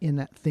 in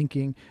that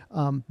thinking,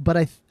 but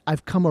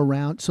I've come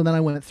around. So then I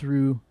went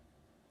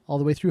all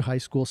the way through high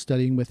school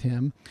studying with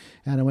him,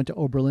 and I went to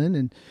Oberlin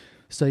and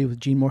studied with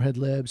Gene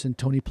Moorhead-Libbs and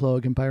Tony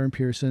Ploeg and Byron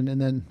Pearson, and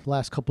then the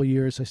last couple of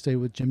years I studied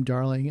with Jim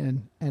Darling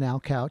and Al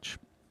Couch.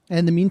 And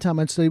in the meantime,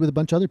 I studied with a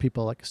bunch of other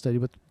people, like I studied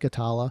with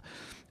Gatala,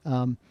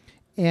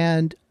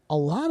 and a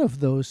lot of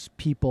those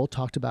people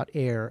talked about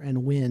air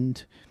and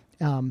wind,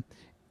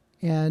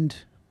 and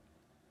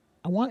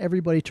I want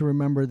everybody to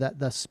remember that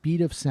the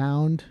speed of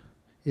sound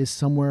is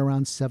somewhere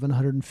around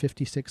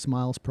 756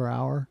 miles per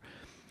hour.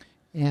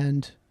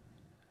 And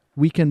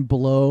we can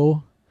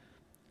blow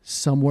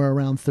somewhere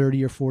around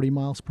 30 or 40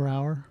 miles per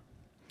hour.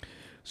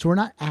 So we're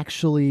not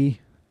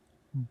actually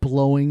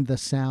blowing the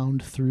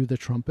sound through the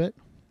trumpet.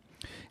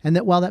 And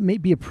that while that may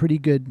be a pretty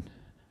good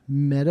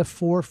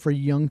metaphor for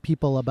young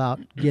people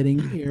about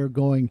getting air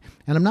going,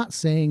 and I'm not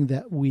saying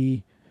that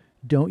we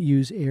don't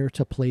use air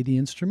to play the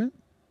instrument.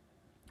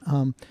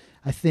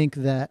 I think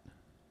that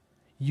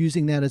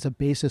using that as a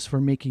basis for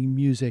making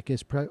music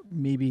is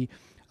maybe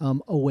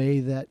a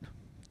way that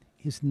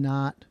is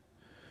not,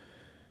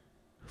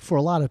 for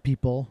a lot of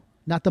people,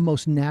 not the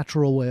most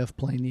natural way of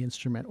playing the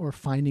instrument or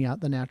finding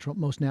out the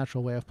most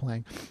natural way of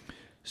playing.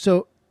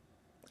 So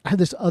I had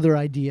this other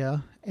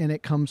idea, and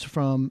it comes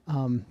from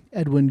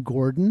Edwin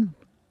Gordon,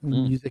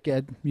 music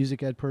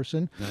ed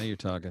person. Now you're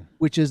talking.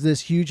 Which is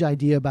this huge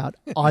idea about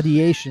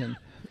audiation.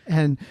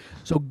 And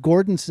so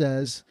Gordon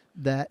says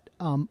that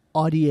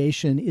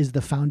audiation is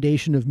the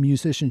foundation of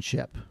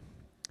musicianship,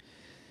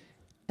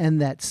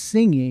 and that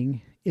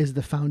singing is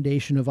the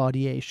foundation of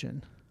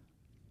audiation.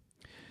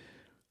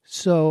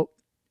 So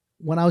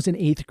when I was in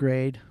 8th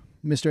grade,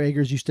 Mr.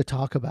 Eggers used to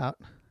talk about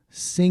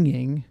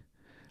singing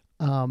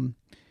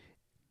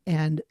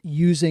and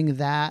using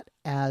that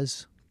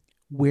as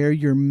where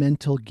your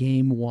mental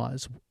game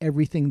was.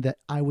 Everything that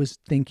I was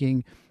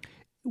thinking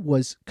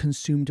was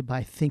consumed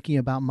by thinking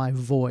about my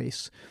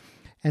voice.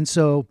 And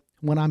so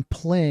when I'm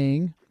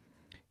playing,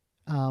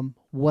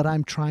 what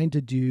I'm trying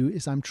to do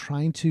is I'm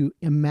trying to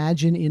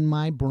imagine in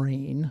my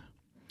brain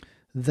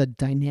the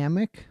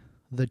dynamic,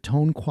 the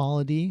tone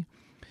quality.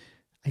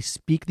 I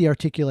speak the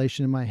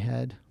articulation in my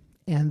head,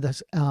 and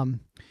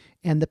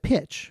the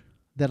pitch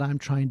that I'm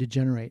trying to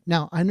generate.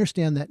 Now, I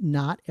understand that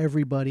not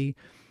everybody,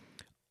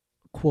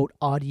 quote,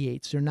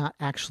 audiates. They're not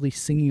actually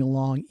singing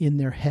along in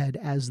their head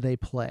as they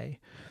play.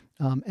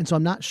 And so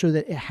I'm not sure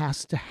that it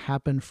has to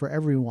happen for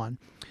everyone.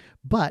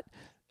 But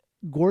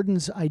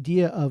Gordon's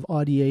idea of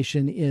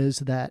audiation is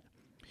that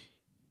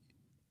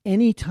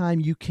anytime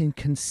you can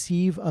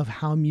conceive of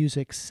how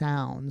music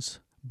sounds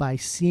by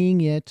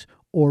seeing it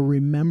or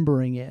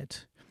remembering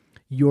it,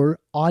 you're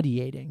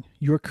audiating,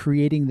 you're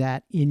creating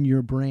that in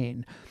your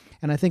brain.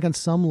 And I think on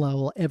some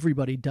level,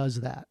 everybody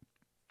does that.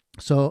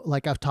 So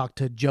like I've talked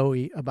to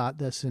Joey about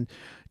this, and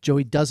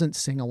Joey doesn't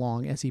sing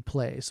along as he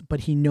plays,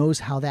 but he knows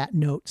how that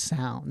note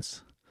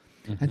sounds.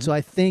 Mm-hmm. And so I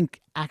think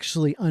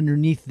actually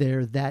underneath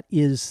there, that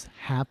is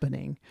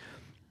happening.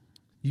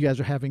 You guys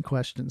are having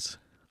questions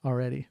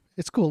already.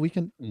 It's cool. We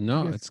can.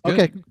 No, it's good.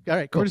 Okay. All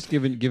right. Cool. We're just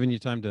giving you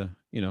time to,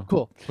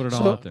 cool. Put it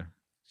all out there.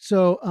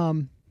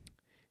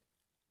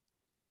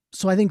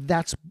 So I think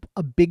that's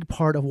a big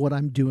part of what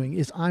I'm doing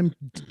is I'm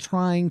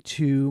trying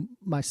to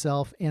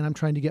myself, and I'm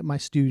trying to get my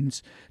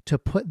students to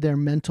put their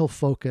mental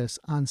focus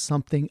on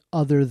something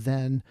other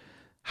than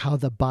how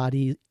the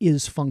body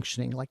is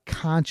functioning, like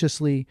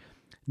consciously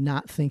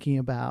not thinking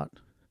about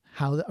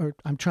or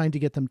I'm trying to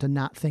get them to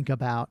not think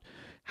about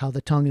how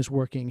the tongue is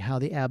working, how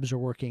the abs are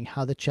working,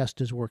 how the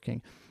chest is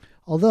working.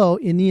 Although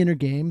in the inner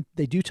game,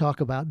 they do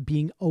talk about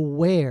being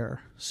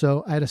aware.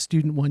 So I had a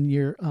student one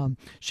year,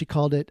 she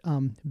called it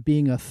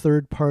being a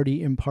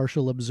third-party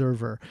impartial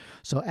observer.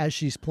 So as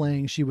she's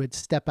playing, she would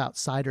step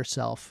outside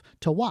herself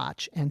to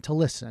watch and to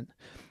listen.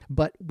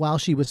 But while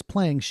she was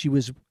playing, she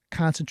was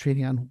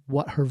concentrating on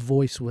what her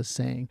voice was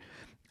saying.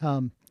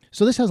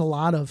 So this has a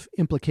lot of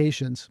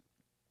implications.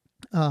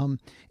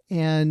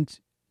 And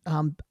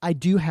I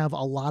do have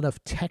a lot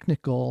of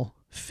technical,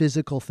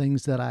 physical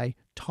things that I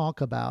talk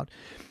about,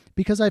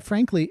 because I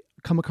frankly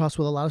come across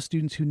with a lot of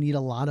students who need a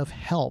lot of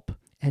help,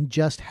 and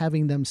just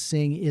having them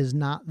sing is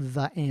not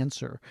the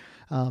answer.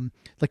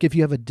 Like if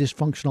you have a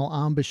dysfunctional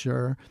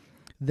embouchure,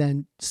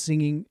 then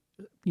singing,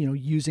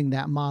 using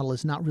that model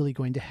is not really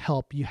going to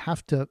help. You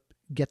have to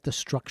get the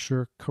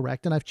structure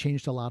correct. And I've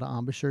changed a lot of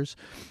embouchures.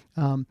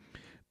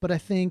 But I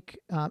think,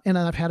 and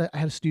I had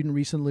a student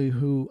recently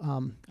who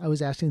I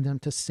was asking them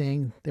to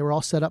sing. They were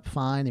all set up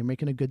fine. They were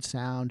making a good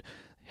sound,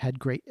 had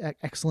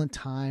excellent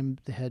time.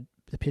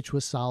 The pitch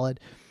was solid.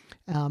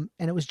 And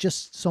it was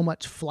just so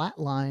much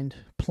flatlined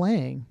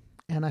playing.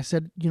 And I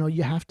said,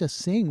 you have to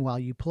sing while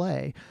you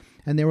play.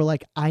 And they were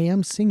like, I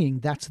am singing.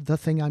 That's the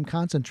thing I'm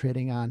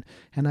concentrating on.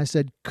 And I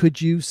said,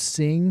 could you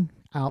sing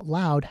out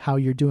loud how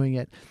you're doing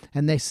it?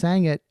 And they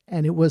sang it,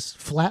 and it was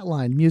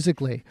flatlined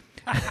musically.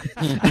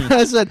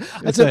 I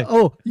said,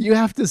 oh, you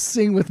have to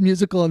sing with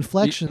musical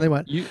inflection. They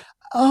went,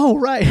 oh,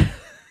 right.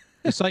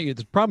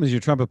 The problem is your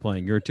trumpet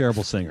playing. You're a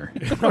terrible singer.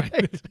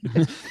 Right.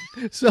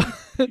 So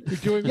you're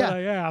doing what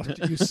I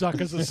asked. You suck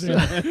as a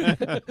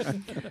singer.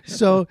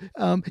 So,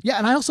 and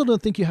I also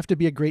don't think you have to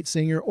be a great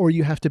singer or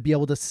you have to be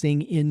able to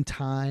sing in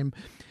time.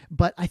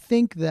 But I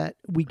think that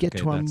we get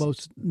to our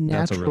most natural.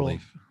 That's a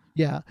relief.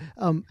 Yeah.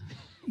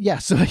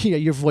 So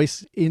your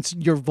voice,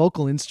 your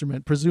vocal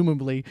instrument,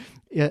 presumably,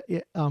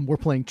 we're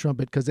playing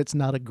trumpet because it's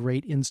not a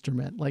great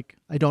instrument. Like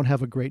I don't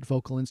have a great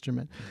vocal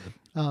instrument.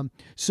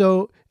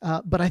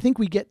 But I think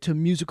we get to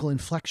musical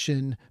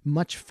inflection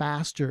much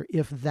faster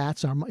if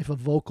if a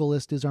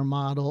vocalist is our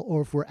model,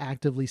 or if we're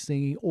actively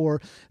singing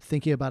or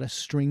thinking about a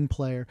string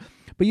player.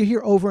 But you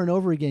hear over and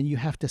over again, you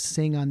have to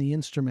sing on the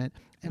instrument.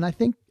 And I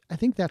think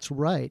that's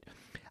right.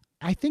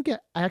 I think I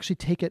actually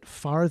take it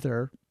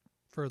farther.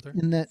 Further.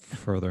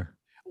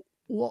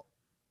 Well,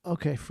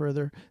 okay,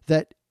 further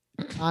that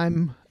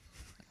I'm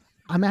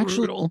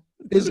actually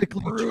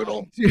physically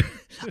brutal.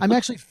 I'm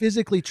actually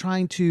physically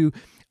trying to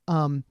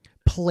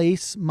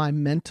place my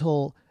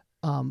mental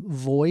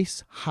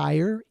voice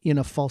higher in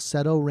a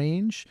falsetto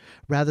range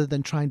rather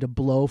than trying to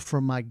blow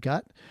from my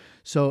gut.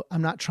 So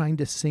I'm not trying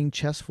to sing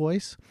chest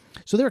voice.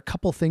 So there are a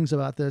couple things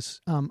about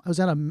this. I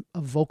was at a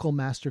vocal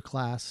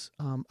masterclass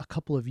a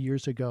couple of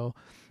years ago,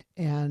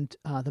 and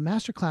the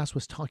masterclass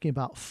was talking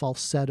about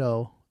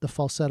falsetto, the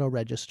falsetto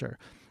register,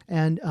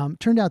 and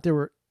turned out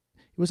it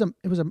was a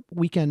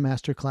weekend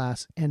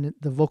masterclass, and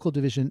the vocal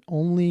division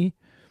only,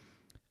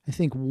 I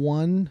think,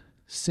 one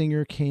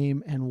singer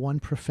came and one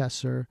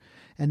professor,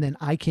 and then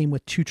I came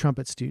with 2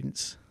 trumpet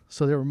students.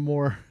 So there were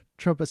more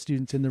trumpet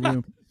students in the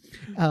room,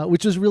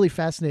 which was really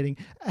fascinating.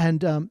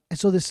 And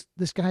so this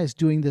guy is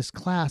doing this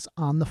class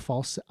on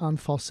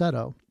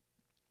falsetto.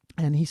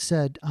 And he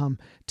said,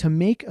 to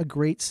make a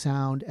great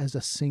sound as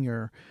a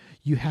singer,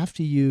 you have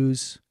to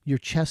use your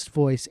chest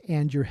voice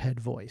and your head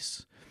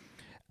voice.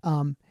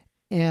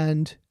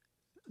 And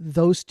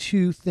those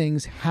two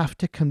things have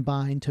to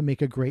combine to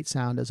make a great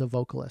sound as a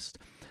vocalist.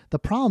 The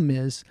problem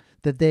is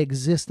that they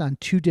exist on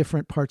two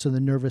different parts of the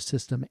nervous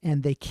system,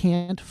 and they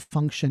can't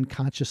function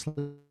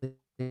consciously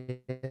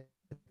at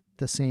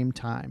the same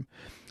time.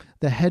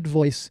 The head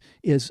voice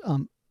is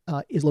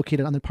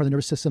located on the part of the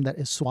nervous system that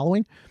is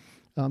swallowing.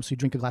 So you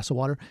drink a glass of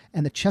water,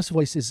 and the chest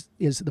voice is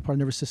the part of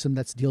the nervous system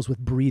that deals with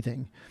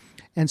breathing.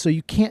 And so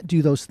you can't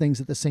do those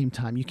things at the same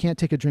time. You can't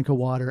take a drink of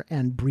water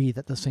and breathe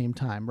at the same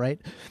time, right?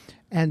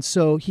 And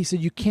so he said,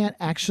 you can't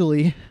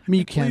actually, I mean,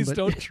 you can, Please but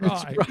don't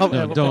try.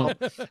 No,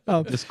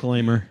 don't.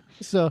 Disclaimer.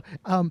 So,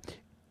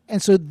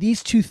 and so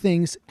these two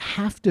things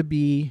have to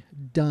be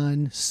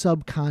done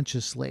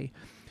subconsciously.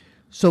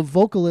 So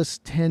vocalists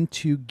tend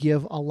to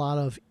give a lot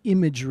of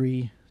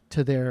imagery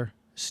to their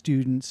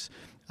students,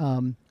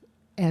 and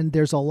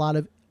there's a lot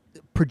of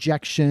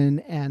projection,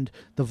 and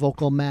the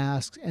vocal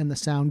masks, and the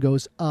sound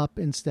goes up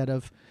instead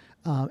of,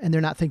 and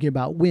they're not thinking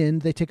about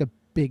wind. They take a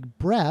big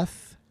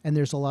breath, and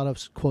there's a lot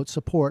of, quote,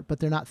 support, but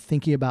they're not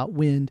thinking about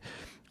wind.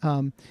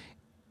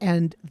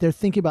 And they're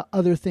thinking about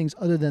other things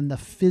other than the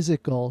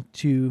physical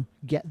to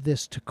get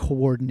this to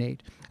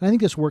coordinate. And I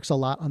think this works a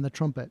lot on the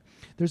trumpet.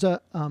 There's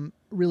a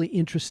really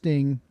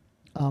interesting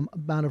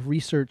amount of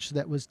research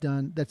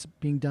that's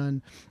being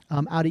done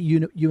out at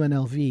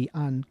UNLV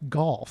on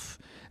golf.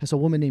 There's a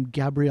woman named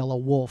Gabriella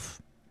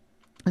Wolf,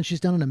 and she's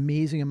done an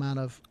amazing amount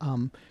of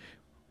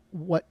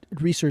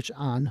research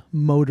on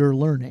motor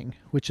learning,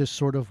 which is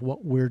sort of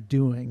what we're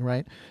doing,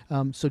 right?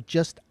 So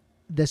just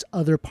this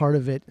other part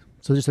of it.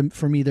 So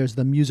for me, there's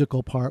the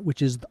musical part,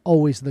 which is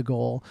always the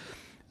goal.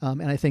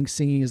 And I think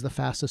singing is the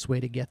fastest way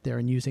to get there,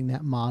 and using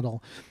that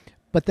model.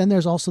 But then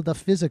there's also the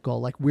physical,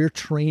 like we're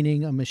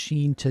training a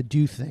machine to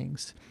do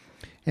things.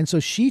 And so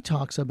she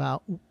talks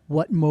about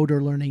what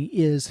motor learning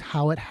is,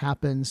 how it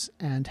happens,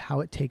 and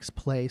how it takes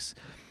place.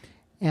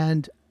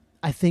 And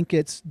I think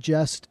it's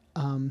just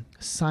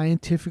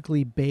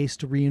scientifically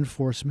based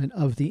reinforcement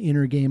of the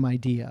inner game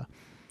idea.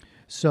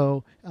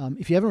 So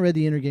if you haven't read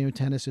The Inner Game of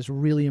Tennis, it's a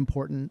really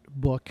important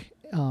book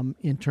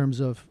in terms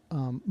of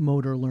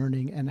motor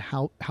learning and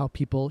how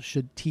people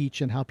should teach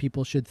and how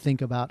people should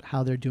think about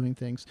how they're doing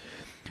things.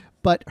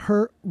 But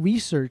her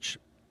research,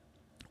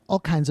 all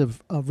kinds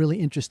of really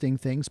interesting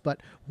things,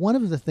 but one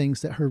of the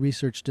things that her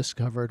research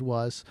discovered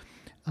was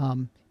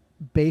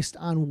based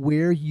on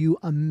where you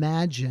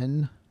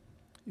imagine,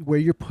 where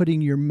you're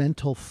putting your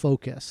mental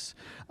focus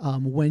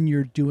when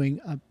you're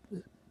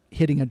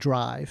hitting a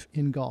drive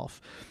in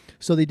golf.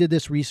 So they did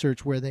this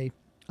research where they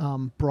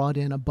brought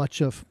in a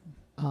bunch of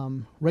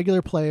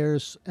regular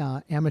players,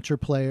 amateur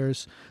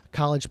players,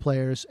 college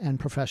players, and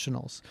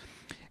professionals.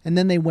 And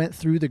then they went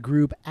through the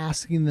group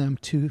asking them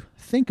to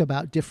think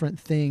about different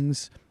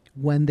things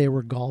when they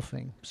were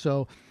golfing.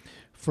 So,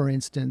 for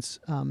instance,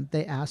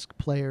 they asked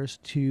players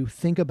to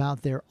think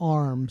about their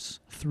arms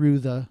through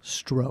the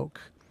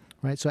stroke,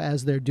 right? So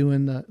as they're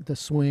doing the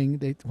swing,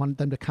 they wanted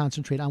them to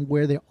concentrate on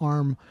where the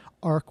arm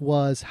arc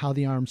was, how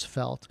the arms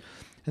felt.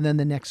 And then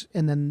next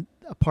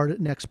part of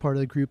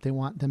the group, they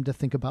want them to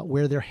think about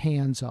where their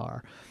hands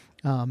are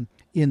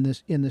in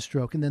the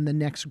stroke. And then the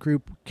next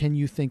group, can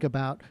you think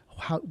about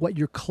what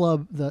your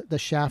club, the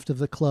shaft of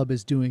the club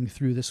is doing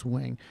through the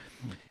swing?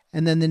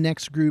 And then the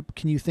next group,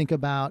 can you think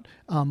about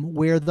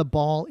where the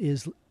ball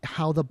is,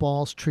 how the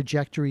ball's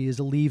trajectory is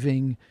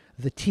leaving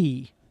the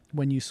tee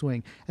when you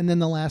swing? And then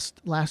the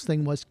last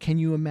thing was, can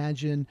you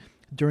imagine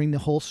during the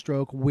whole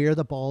stroke where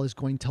the ball is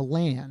going to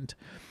land?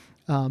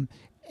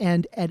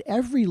 And at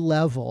every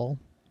level,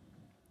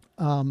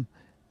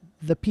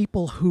 the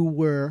people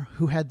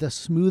who had the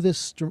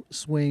smoothest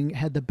swing,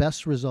 had the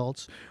best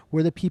results,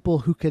 were the people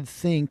who could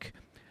think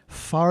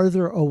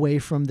farther away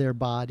from their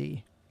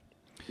body.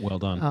 Well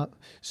done.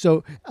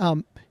 So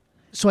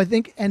I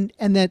think, and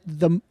that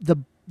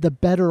the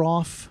better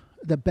off,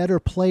 the better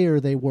player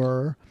they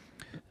were,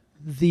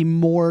 the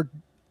more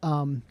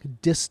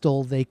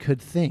distal they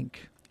could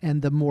think,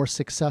 and the more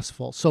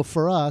successful. So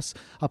for us,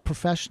 a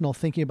professional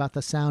thinking about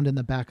the sound in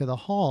the back of the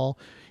hall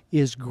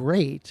is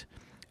great.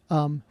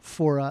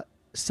 For a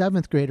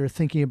seventh grader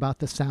thinking about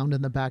the sound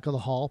in the back of the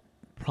hall,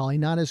 probably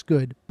not as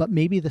good, but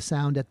maybe the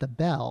sound at the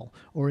bell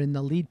or in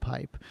the lead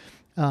pipe.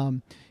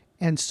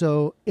 And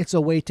so it's a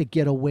way to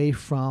get away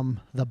from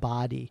the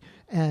body.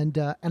 And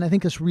I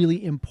think it's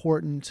really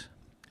important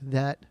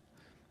that,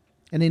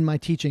 and in my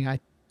teaching, I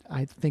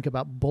think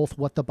about both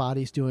what the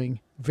body's doing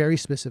very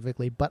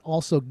specifically, but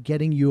also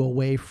getting you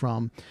away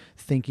from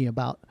thinking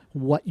about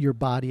what your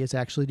body is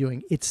actually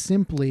doing. It's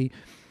simply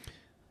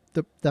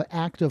the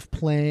act of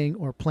playing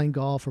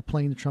golf or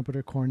playing the trumpet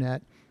or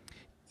cornet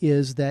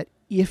is that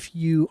if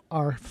you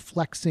are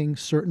flexing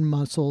certain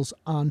muscles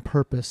on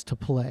purpose to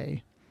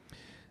play,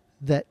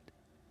 that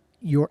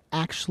you're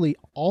actually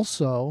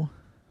also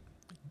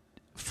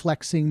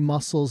flexing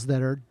muscles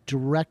that are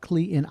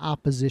directly in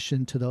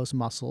opposition to those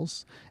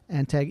muscles.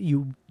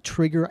 You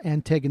trigger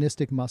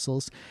antagonistic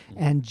muscles.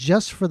 And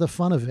just for the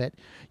fun of it,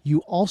 you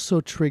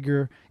also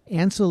trigger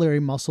ancillary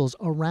muscles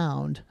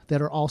around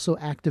that are also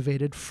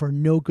activated for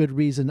no good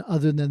reason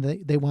other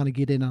than they want to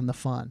get in on the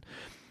fun.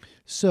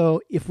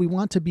 So if we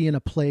want to be in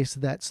a place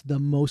that's the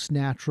most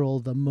natural,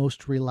 the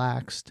most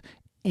relaxed,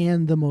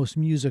 and the most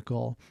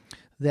musical,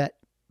 that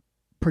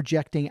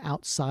projecting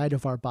outside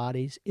of our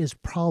bodies is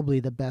probably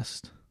the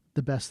best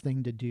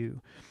thing to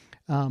do.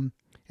 And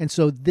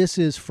so this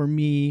is, for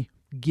me,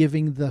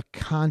 giving the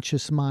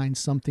conscious mind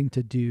something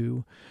to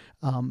do.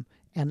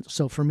 And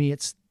so for me,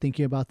 it's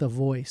thinking about the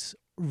voice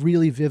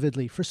really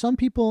vividly. For some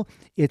people,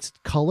 it's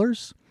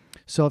colors.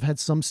 So I've had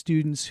some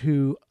students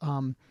who,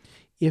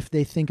 if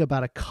they think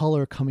about a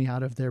color coming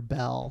out of their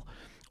bell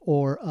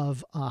or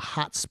of a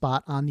hot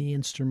spot on the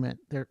instrument,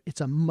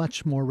 it's a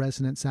much more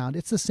resonant sound.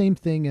 It's the same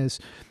thing as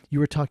you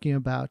were talking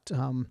about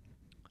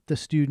the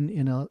student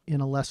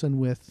in a lesson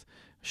with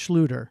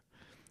Schluter,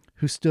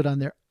 who stood on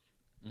their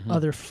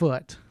other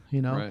foot,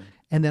 Right.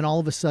 and then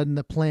all of a sudden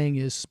the playing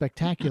is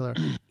spectacular.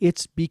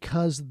 It's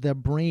because the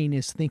brain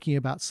is thinking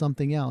about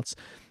something else.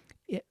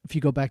 If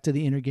you go back to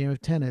the inner game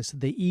of tennis,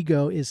 the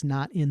ego is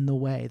not in the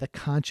way. The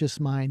conscious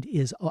mind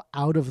is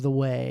out of the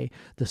way.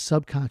 The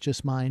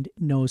subconscious mind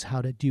knows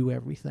how to do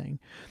everything.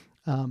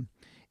 And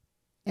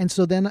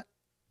so then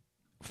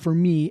for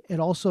me, it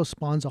also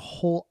spawns a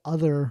whole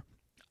other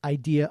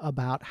idea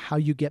about how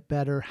you get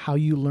better, how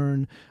you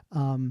learn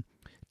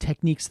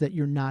techniques that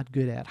you're not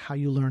good at, how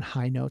you learn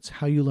high notes,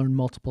 how you learn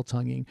multiple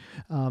tonguing,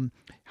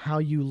 how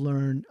you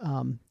learn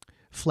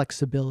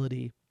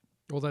flexibility.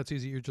 Well, that's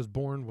easy. You're just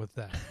born with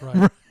that,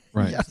 right?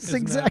 Right. Yes, Isn't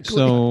that- exactly.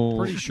 So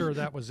Pretty sure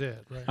that was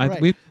it, right?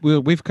 Right.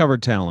 we've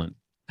covered talent.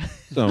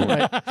 So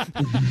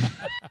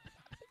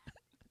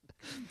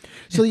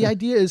So the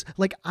idea is,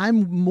 like,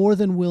 I'm more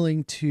than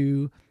willing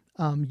to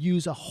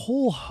use a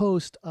whole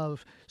host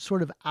of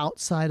sort of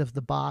outside of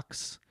the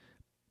box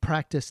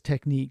practice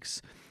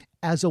techniques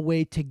as a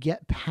way to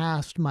get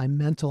past my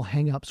mental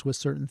hangups with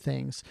certain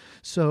things.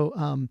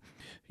 So,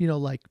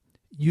 like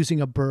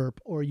using a burp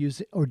or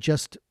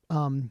just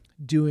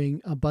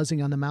doing a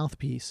buzzing on the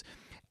mouthpiece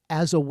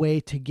as a way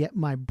to get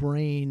my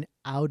brain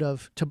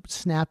to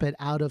snap it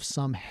out of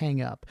some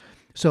hang up.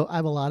 So I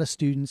have a lot of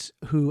students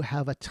who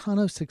have a ton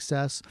of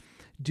success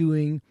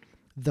doing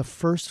the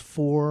first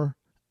 4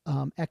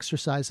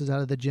 exercises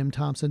out of the Jim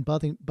Thompson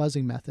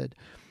buzzing method.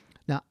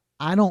 Now,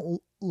 I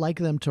don't like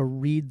them to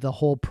read the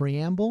whole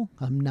preamble.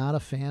 I'm not a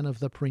fan of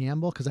the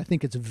preamble because I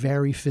think it's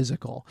very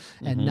physical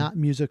and not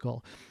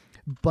musical.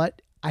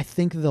 But I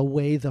think the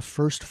way the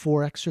first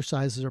 4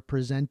 exercises are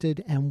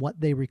presented and what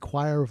they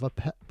require of a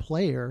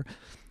player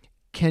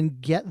can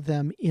get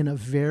them in a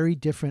very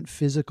different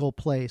physical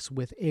place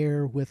with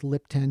air, with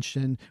lip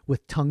tension,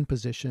 with tongue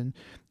position,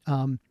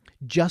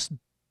 just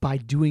by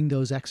doing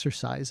those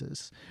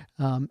exercises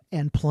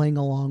and playing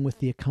along with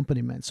the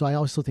accompaniment. So I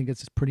also think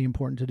it's pretty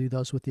important to do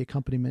those with the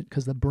accompaniment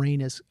because the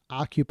brain is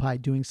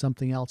occupied doing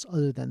something else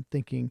other than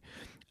thinking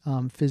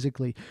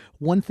physically.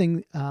 One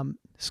thing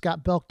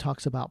Scott Belk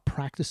talks about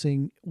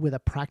practicing with a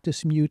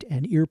practice mute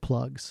and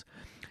earplugs.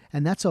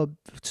 And that's a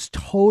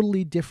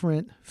totally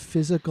different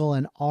physical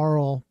and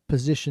aural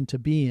position to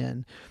be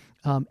in.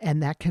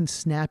 And that can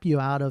snap you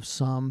out of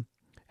some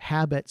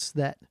habits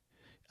that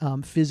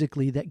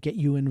physically that get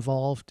you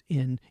involved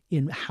in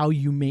how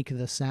you make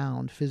the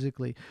sound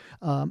physically.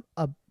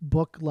 A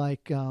book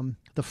like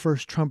The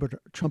First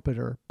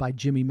Trumpeter by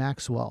Jimmy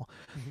Maxwell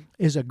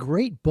is a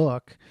great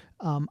book.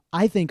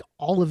 I think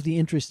all of the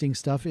interesting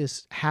stuff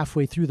is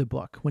halfway through the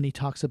book when he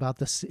talks about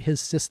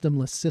his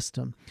systemless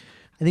system.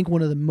 I think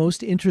one of the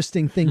most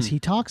interesting things he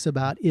talks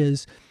about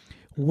is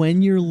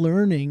when you're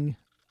learning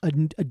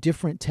a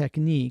different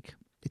technique,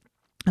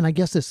 and I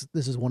guess this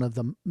is one of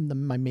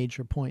my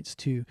major points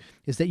too,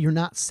 is that you're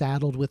not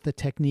saddled with the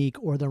technique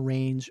or the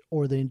range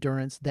or the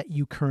endurance that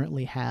you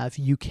currently have.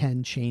 You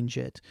can change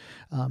it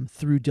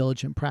through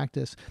diligent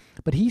practice.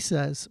 But he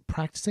says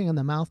practicing on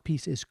the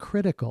mouthpiece is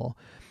critical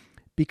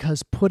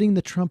because putting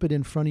the trumpet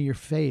in front of your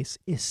face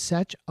is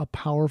such a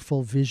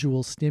powerful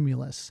visual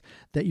stimulus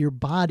that your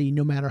body,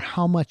 no matter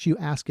how much you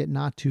ask it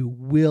not to,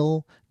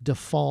 will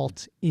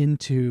default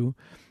into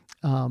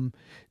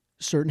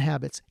certain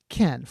habits.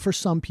 Can for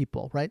some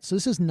people, right? So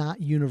this is not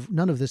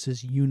none of this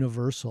is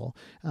universal.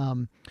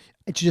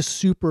 It's just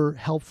super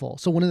helpful.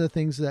 So one of the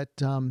things that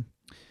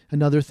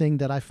another thing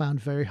that I found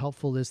very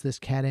helpful is this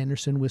Cat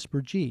Anderson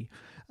Whisper G.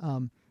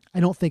 I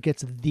don't think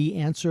it's the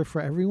answer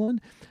for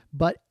everyone,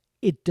 but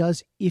it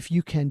does if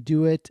you can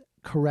do it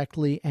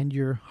correctly and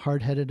you're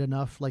hard-headed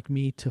enough like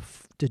me to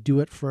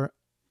do it for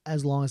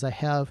as long as I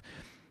have.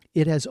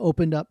 It has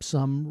opened up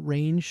some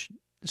range,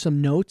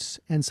 some notes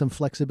and some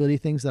flexibility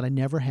things that I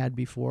never had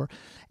before.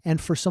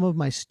 And for some of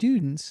my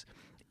students,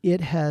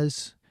 it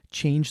has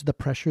changed the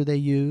pressure they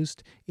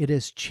used. It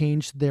has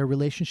changed their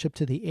relationship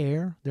to the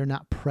air. They're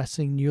not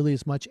pressing nearly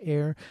as much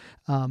air.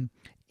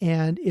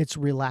 And it's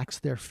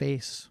relaxed their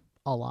face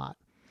a lot.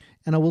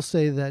 And I will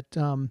say that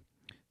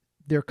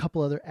there are a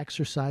couple other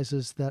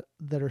exercises that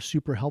are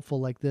super helpful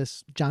like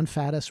this. John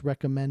Faddis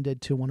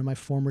recommended to one of my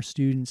former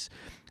students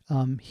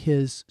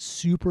his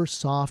super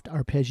soft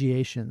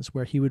arpeggiations,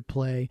 where he would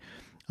play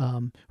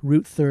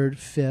root third,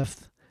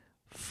 fifth,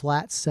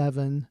 flat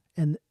 7,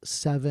 and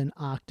 7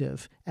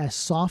 octave as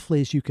softly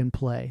as you can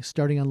play,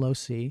 starting on low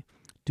C,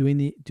 doing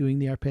the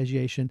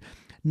arpeggiation,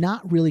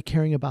 not really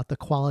caring about the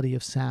quality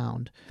of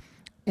sound.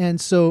 And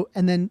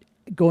then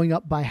going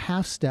up by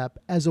half step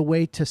as a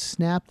way to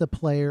snap the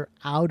player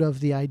out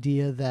of the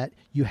idea that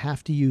you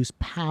have to use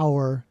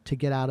power to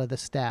get out of the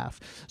staff.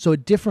 So a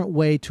different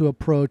way to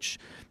approach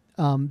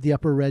the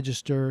upper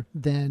register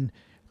than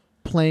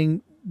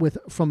playing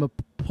from a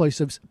place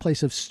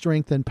of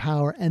strength and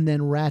power, and then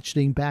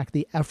ratcheting back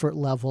the effort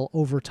level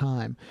over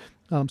time.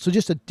 So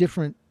just a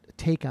different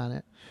take on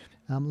it.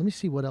 Let me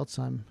see what else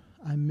I'm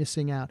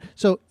missing out.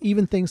 So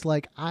even things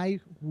like I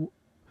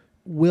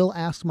will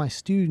ask my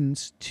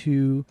students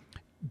to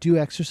do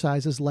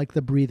exercises like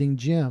the breathing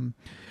gym.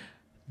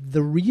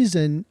 The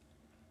reason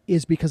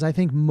is because I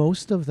think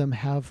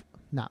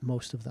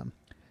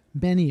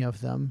many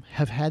of them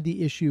have had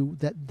the issue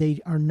that they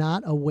are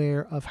not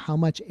aware of how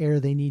much air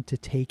they need to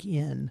take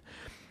in.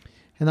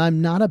 And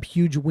I'm not a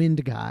huge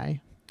wind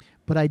guy,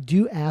 but I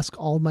do ask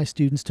all my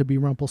students to be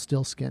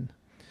Rumpelstiltskin.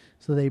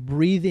 So they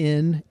breathe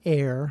in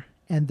air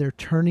and they're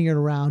turning it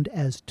around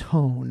as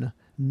tone,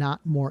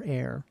 not more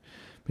air,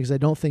 because I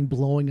don't think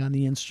blowing on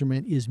the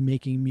instrument is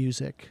making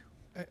music.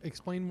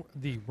 Explain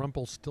the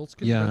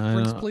Rumpelstiltskin Yeah,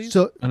 reference, please.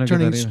 So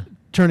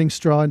turning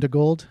straw into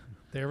gold.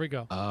 There we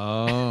go.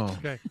 Oh.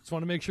 Okay. Just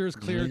want to make sure it's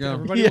clear to go.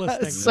 everybody Yes.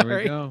 listening. Sorry. There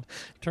we go.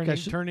 Turning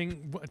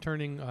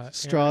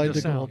straw air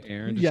into sound. gold.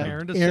 Air into Yeah,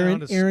 sound.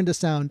 air into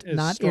sound, is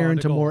not straw air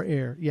into into more gold.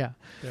 air. Yeah,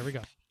 There we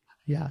go.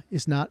 yeah,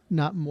 it's not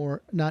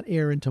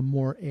air into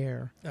more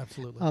air.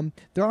 Absolutely.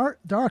 There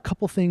are a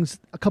couple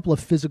of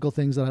physical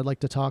things that I'd like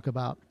to talk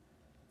about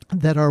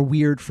that are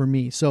weird for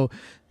me. So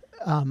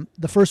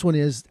the first one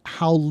is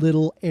how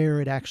little air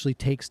it actually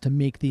takes to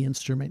make the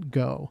instrument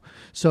go.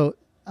 So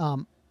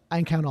I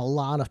encounter a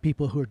lot of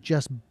people who are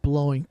just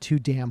blowing too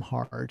damn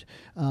hard.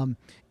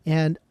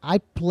 And I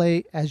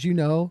play, as you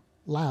know,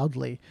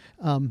 loudly.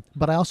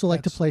 But I also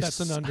like to play...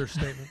 That's an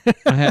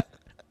understatement.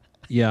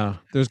 Yeah,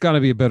 there's got to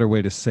be a better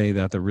way to say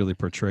that really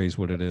portrays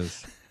what it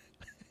is.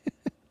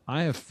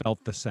 I have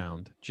felt the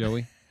sound,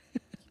 Joey.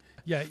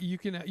 Yeah, you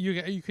can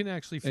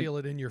actually feel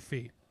it in your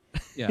feet.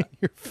 Yeah,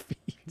 your feet.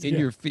 in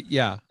your feet.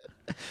 Yeah,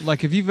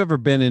 like if you've ever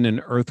been in an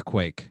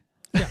earthquake.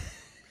 Yeah.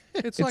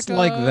 It's like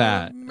like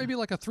that. Maybe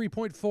like a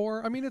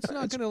 3.4. I mean, it's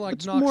not going to like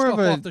it's knock more stuff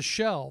of a- off the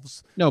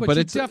shelves. No, but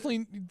you it's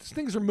definitely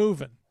things are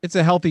moving. it's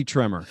a healthy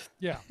tremor.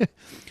 Yeah.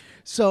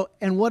 So,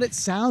 and what it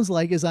sounds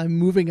like is I'm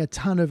moving a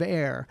ton of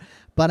air,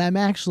 but I'm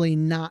actually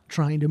not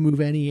trying to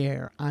move any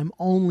air. I'm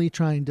only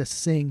trying to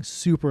sing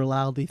super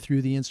loudly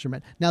through the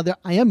instrument. Now,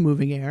 I am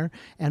moving air,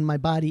 and my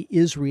body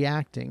is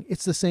reacting.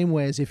 It's the same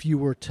way as if you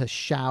were to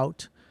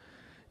shout.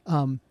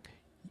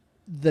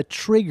 The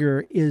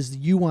trigger is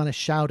you want to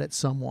shout at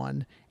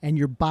someone, and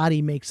your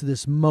body makes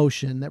this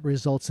motion that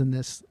results in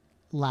this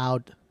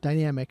loud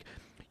dynamic.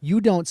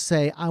 You don't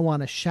say, I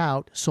want to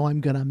shout, so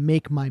I'm going to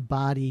make my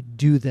body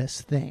do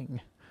this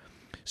thing.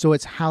 So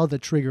it's how the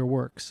trigger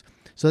works.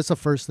 So that's the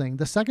first thing.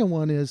 The second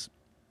one is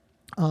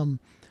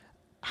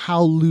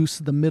how loose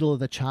the middle of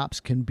the chops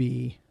can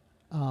be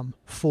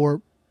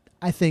for,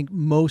 I think,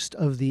 most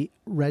of the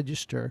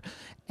register.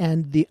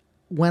 And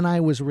when I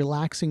was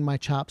relaxing my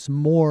chops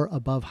more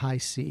above high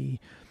C,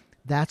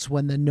 that's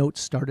when the notes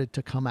started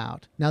to come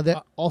out. Now,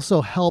 that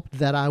also helped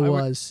that I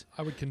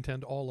would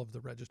contend all of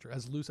the register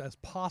as loose as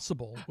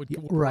possible would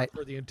work right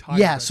for the entire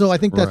yeah register. so I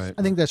think Right.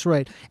 that's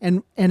right.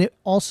 And it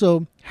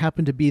also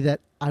happened to be that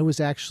I was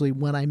actually,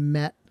 when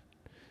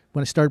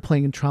I started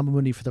playing in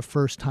Trombone for the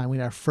first time, we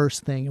had our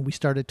first thing, and we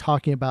started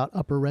talking about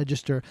upper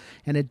register,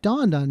 and it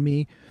dawned on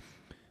me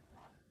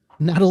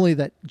not only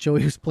that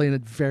Joey was playing a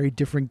very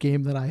different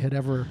game than I had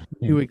ever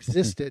known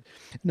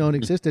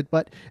existed,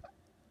 but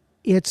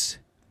it's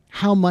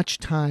how much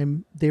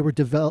time they were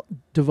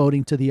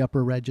devoting to the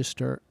upper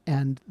register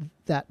and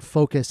that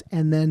focus,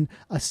 and then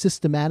a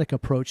systematic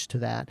approach to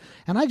that.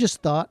 And I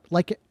just thought,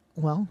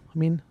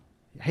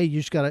 hey,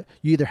 you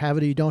either have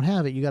it or you don't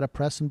have it. You got to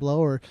press and blow,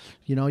 or,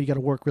 you got to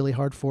work really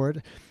hard for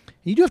it.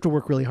 You do have to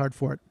work really hard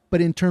for it.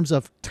 But in terms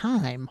of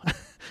time,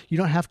 you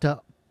don't have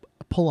to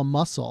pull a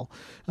muscle.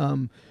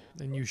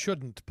 And you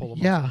shouldn't pull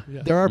them Yeah,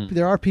 off.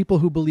 there are people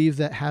who believe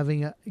that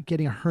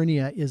getting a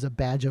hernia is a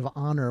badge of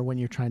honor when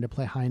you're trying to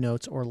play high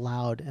notes or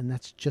loud, and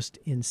that's just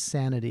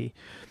insanity.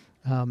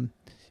 And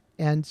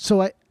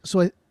so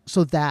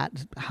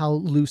that how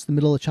loose the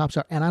middle of the chops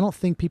are, and I don't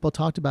think people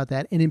talked about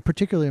that. And in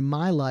particular, in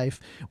my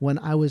life, when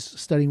I was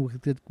studying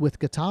with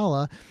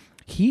Gatala,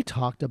 he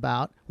talked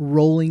about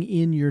rolling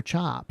in your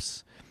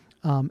chops,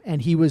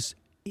 and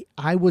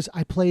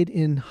I played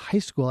in high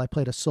school. I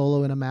played a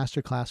solo in a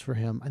master class for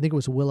him. I think it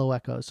was Willow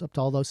Echoes, up to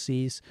all those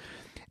C's.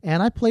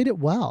 And I played it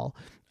well.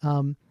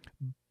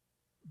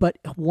 But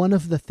one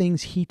of the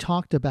things he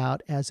talked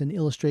about as an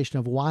illustration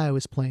of why I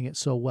was playing it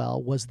so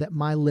well was that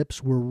my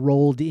lips were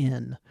rolled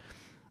in.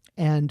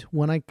 And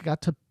when I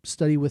got to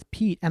study with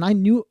Pete, and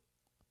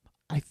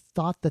I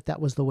thought that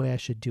was the way I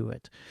should do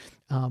it.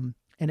 And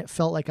it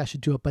felt like I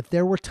should do it. But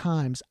there were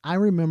times, I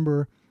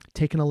remember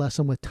taking a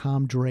lesson with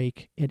Tom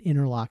Drake at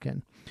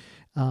Interlaken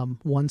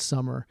one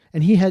summer.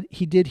 And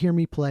he did hear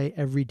me play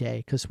every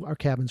day because our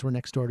cabins were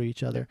next door to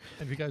each other.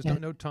 And if you guys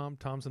don't know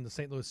Tom's in the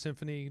St. Louis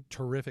Symphony,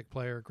 terrific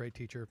player, great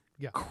teacher.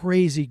 Yeah.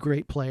 Crazy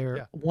great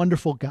player,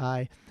 wonderful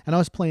guy. And I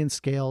was playing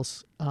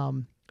scales.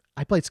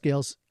 I played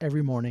scales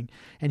every morning.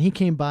 And he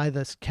came by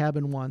this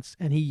cabin once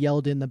and he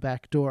yelled in the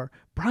back door,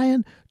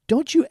 "Bryan,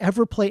 don't you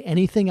ever play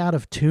anything out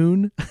of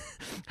tune?"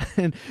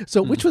 And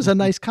so, which was a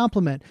nice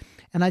compliment.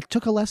 And I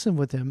took a lesson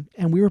with him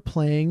and we were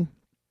playing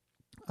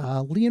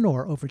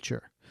Leonore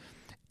Overture.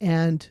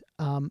 And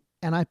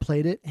I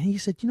played it and he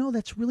said,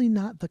 that's really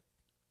not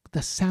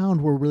the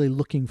sound we're really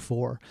looking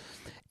for.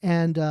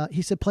 And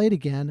he said, play it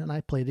again. And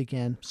I played it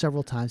again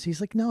several times. He's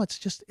like, no,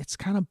 it's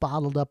kind of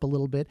bottled up a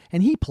little bit.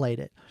 And he played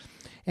it.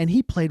 And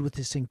he played with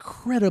this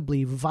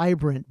incredibly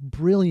vibrant,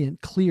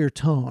 brilliant, clear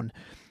tone.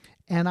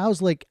 And I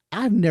was like,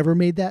 I've never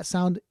made that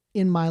sound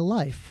in my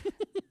life.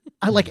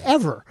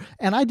 Ever.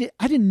 And I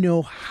didn't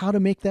know how to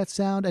make that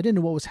sound. I didn't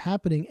know what was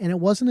happening. And it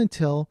wasn't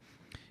until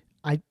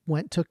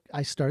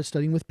I started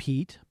studying with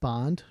Pete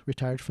Bond,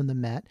 retired from the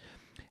Met.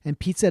 And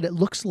Pete said, it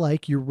looks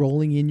like you're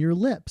rolling in your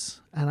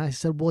lips. And I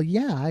said, well,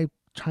 yeah, I'm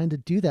trying to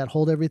do that,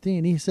 hold everything.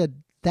 And he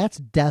said, that's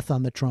death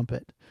on the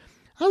trumpet.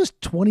 I was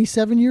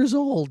 27 years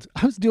old.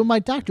 I was doing my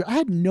doctorate. I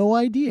had no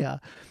idea.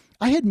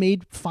 I had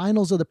made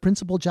finals of the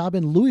principal job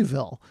in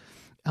Louisville.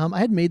 I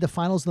had made the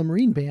finals of the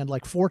Marine Band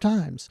like 4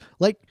 times.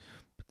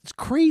 It's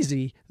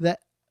crazy that,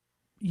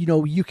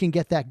 you can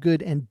get that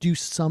good and do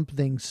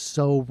something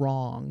so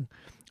wrong.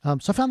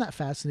 So I found that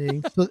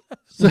fascinating.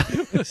 So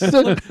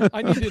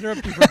I need to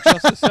interrupt you for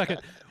just a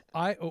second.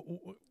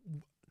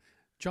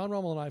 John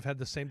Rummel and I have had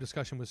the same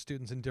discussion with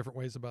students in different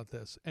ways about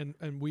this, and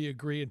we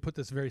agree and put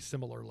this very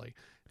similarly.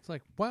 It's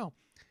like, wow,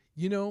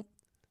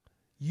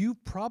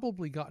 you've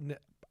probably gotten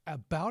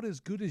about as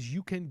good as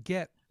you can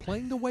get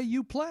playing the way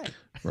you play.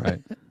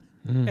 Right.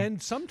 Mm.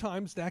 And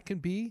sometimes that can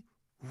be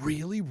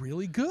really,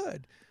 really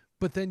good.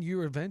 But then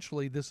you're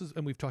eventually,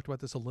 and we've talked about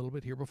this a little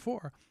bit here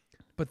before,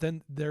 but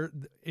then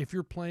if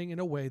you're playing in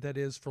a way that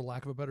is, for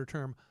lack of a better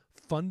term,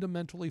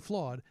 fundamentally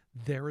flawed,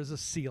 there is a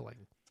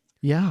ceiling.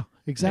 Yeah,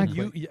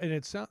 exactly. And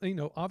it's,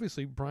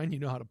 obviously, Bryan, you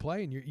know how to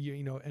play, and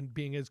and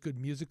being as good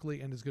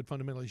musically and as good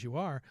fundamentally as you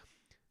are,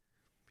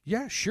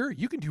 yeah, sure,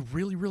 you can do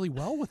really, really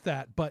well with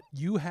that. But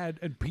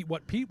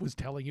what Pete was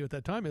telling you at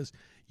that time is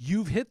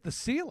you've hit the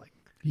ceiling.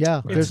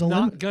 Yeah, it's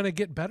not going to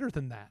get better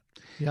than that.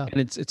 Yeah, and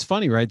it's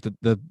funny, right?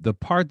 The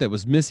part that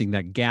was missing,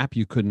 that gap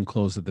you couldn't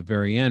close at the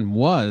very end,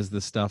 was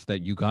the stuff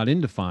that you got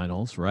into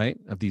finals, right?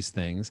 Of these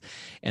things,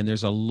 and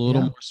there's a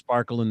little more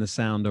sparkle in the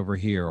sound over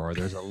here, or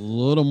there's a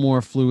little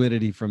more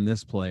fluidity from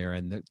this player,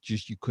 and that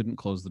just you couldn't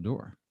close the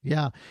door.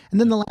 Yeah, and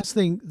then the last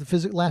thing,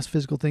 last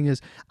physical thing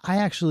is I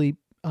actually.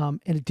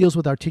 And it deals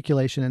with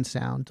articulation and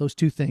sound. Those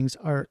two things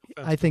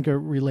I think are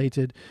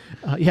related.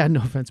 No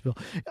offense, Bill.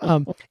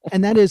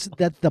 And that is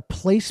that the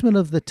placement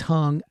of the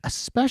tongue,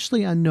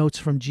 especially on notes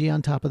from G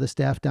on top of the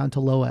staff down to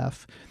low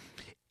F,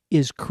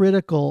 is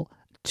critical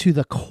to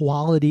the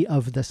quality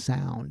of the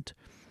sound.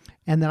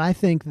 And then I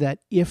think that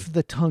if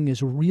the tongue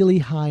is really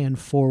high and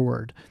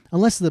forward,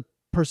 unless the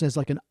person has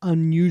like an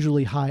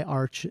unusually high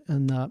arch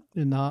in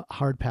the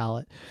hard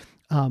palate,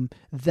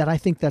 that I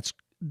think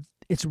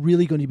it's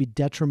really going to be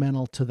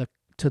detrimental to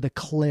the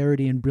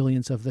clarity and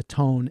brilliance of the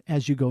tone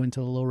as you go into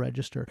the low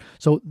register.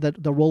 So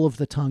the role of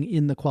the tongue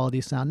in the quality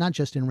of sound, not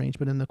just in range,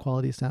 but in the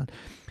quality of sound.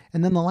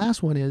 And then the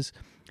last one is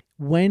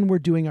when we're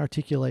doing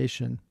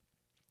articulation,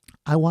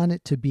 I want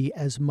it to be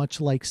as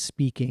much like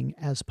speaking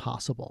as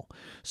possible.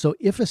 So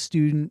if a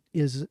student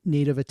is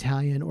native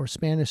Italian or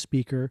Spanish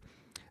speaker,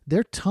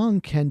 their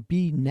tongue can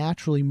be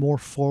naturally more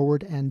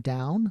forward and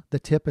down, the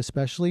tip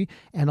especially,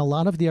 and a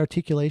lot of the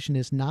articulation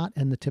is not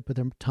in the tip of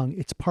their tongue.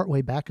 It's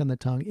partway back on the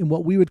tongue in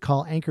what we would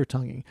call anchor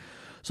tonguing.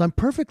 So I'm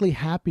perfectly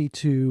happy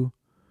to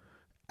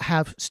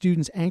have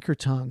students anchor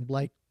tongue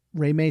like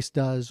Ray Mace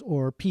does,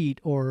 or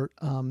Pete, or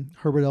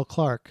Herbert L.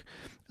 Clark,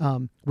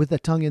 with the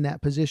tongue in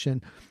that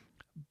position.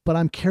 But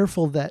I'm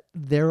careful that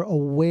they're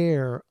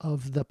aware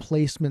of the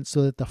placement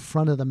so that the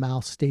front of the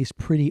mouth stays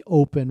pretty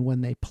open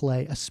when they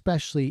play,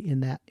 especially in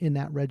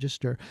that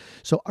register.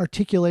 So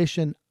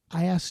articulation,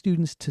 I ask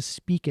students to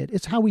speak it.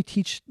 It's how we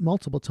teach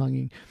multiple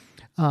tonguing.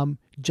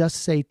 Just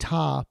say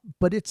ta,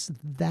 but it's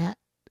that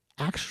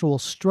actual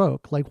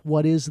stroke. Like,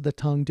 what is the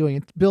tongue doing?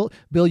 And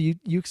Bill, you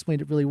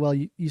explained it really well.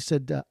 You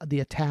said the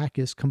attack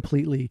is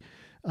completely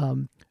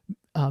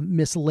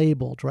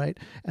mislabeled, right?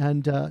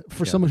 And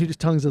for someone who just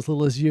tongues as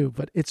little as you,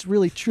 but it's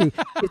really true.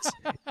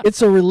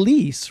 It's a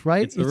release,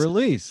 right? It's a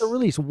release. It's a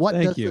release. What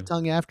does the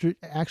tongue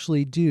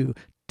actually do?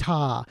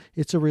 Ta.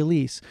 It's a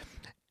release,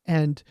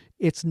 and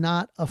it's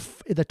not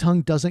the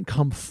tongue doesn't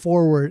come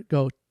forward,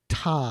 go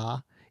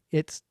ta.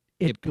 It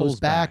it goes pulls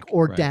back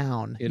or right.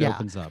 down. It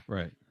opens up,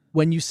 right.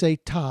 When you say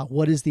ta,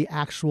 what is the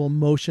actual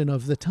motion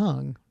of the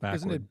tongue? Backward.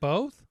 Isn't it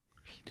both?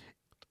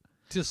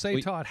 To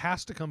say ta, it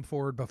has to come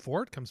forward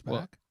before it comes back.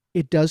 Well,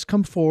 it does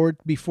come forward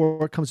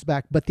before it comes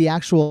back, but the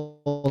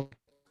actual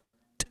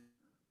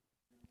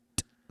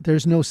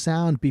there's no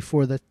sound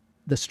before the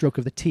stroke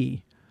of the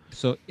T.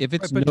 So if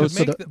it's right, no,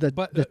 so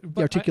the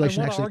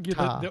articulation I actually argue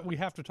ta. that we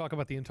have to talk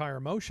about the entire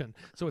motion.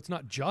 So it's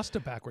not just a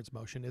backwards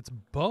motion; it's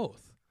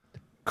both.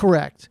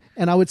 Correct.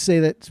 And I would say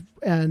that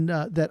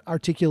that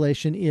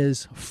articulation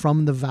is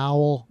from the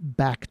vowel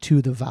back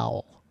to the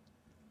vowel.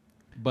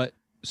 but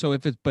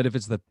if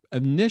it's the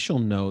initial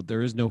note,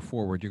 there is no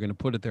forward. You're going to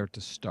put it there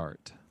to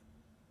start,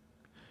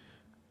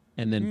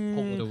 and then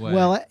pull it away.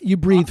 Well, you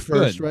breathe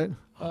first, good.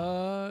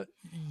 right?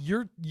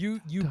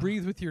 You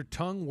breathe with your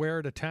tongue where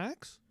it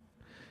attacks.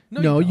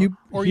 No, you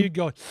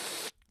go.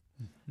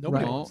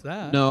 Nobody Right. wants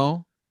that.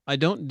 No, I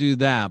don't do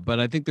that. But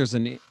I think there's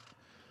to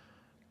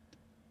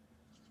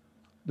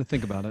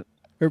think about it.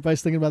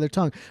 Everybody's thinking about their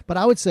tongue, but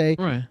I would say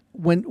Right.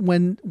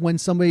 when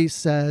somebody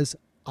says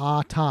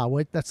ah ta,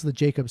 that's the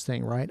Jacobs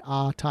thing, right?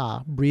 Ah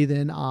ta, breathe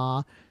in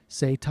ah,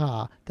 say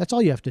ta. That's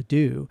all you have to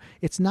do.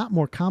 It's not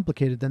more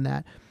complicated than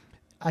that.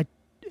 I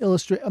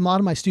illustrate. A lot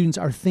of my students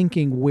are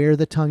thinking where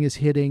the tongue is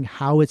hitting,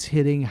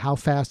 how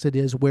fast it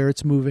is, where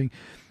it's moving,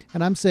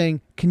 and I'm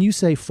saying, can you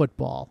say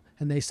football?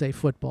 And they say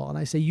football, and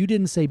I say you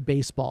didn't say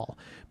baseball.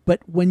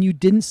 But when you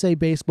didn't say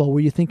baseball, were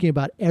you thinking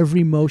about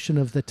every motion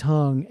of the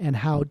tongue and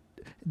how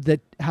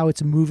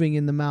it's moving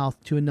in the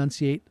mouth to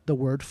enunciate the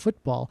word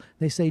football?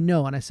 They say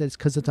no. And I said, it's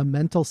because it's a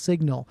mental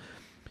signal.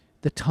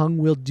 The tongue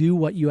will do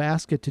what you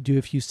ask it to do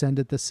if you send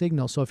it the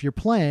signal. So if you're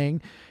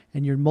playing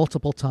and you're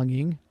multiple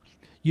tonguing,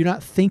 you're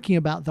not thinking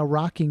about the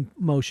rocking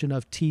motion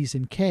of T's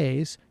and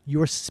K's.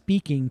 You're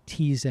speaking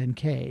T's and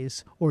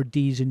K's or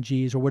D's and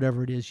G's or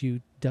whatever it is you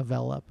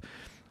develop.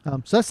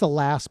 So that's the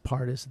last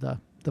part, is the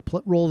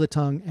role of the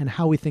tongue and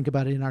how we think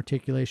about it in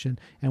articulation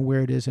and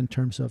where it is in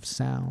terms of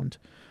sound.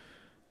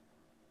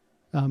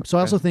 So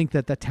I also think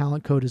that the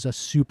Talent Code is a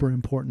super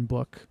important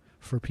book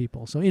for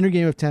people. So Inner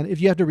Game of Tennis,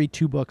 if you have to read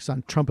 2 books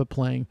on trumpet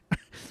playing,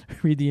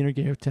 read the Inner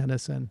Game of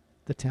Tennis and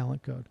the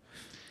Talent Code.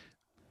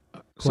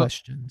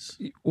 Questions?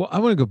 Well, I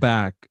want to go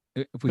back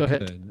if we Go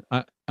could.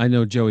 ahead. I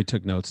know Joey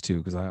took notes too,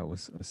 because I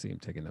see him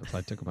taking notes. I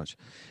took a bunch.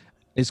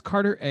 Is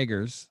Carter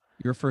Eggers,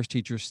 your first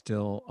teacher,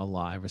 still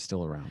alive or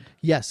still around?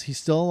 Yes, he's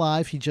still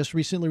alive. He just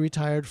recently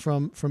retired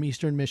from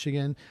Eastern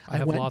Michigan. I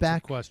have lots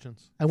of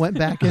questions. I went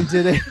back and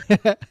did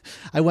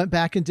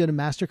a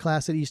master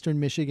class at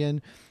Eastern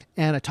Michigan,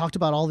 and I talked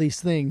about all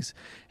these things,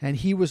 and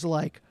he was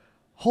like,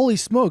 "Holy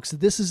smokes,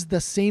 this is the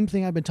same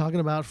thing I've been talking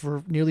about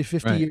for nearly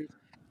 50 years,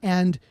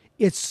 and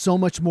it's so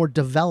much more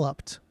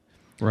developed."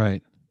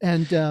 Right.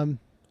 And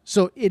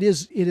so it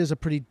is a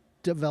pretty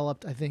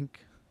developed, I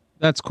think.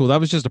 That's cool. That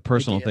was just a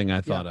personal thing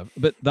I thought of.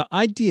 But the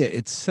idea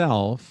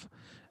itself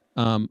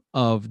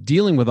of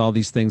dealing with all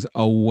these things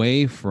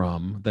away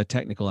from the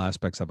technical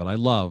aspects of it, I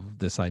love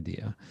this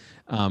idea.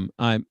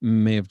 I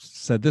may have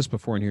said this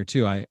before in here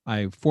too.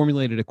 I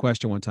formulated a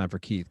question one time for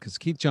Keith, because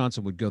Keith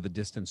Johnson would go the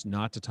distance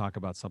not to talk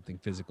about something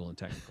physical and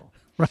technical.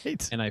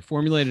 Right. And I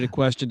formulated a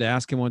question to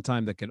ask him one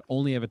time that could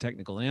only have a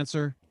technical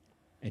answer,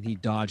 and he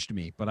dodged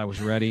me, but I was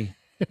ready.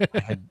 I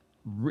had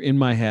in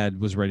my head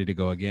was ready to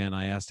go again.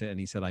 I asked it and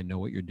he said, "I know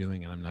what you're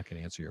doing and I'm not going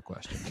to answer your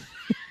question."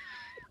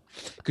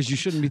 Because you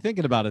shouldn't be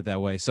thinking about it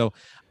that way. So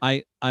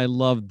I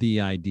love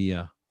the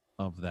idea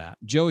of that.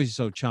 Joey's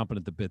so chomping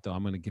at the bit, though.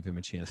 I'm going to give him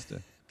a chance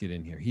to get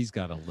in here. He's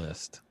got a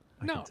list.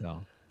 I can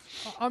tell.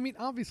 I mean,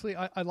 obviously,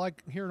 I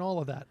like hearing all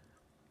of that.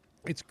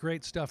 It's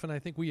great stuff, and I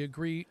think we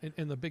agree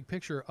in the big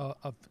picture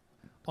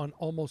on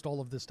almost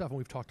all of this stuff. And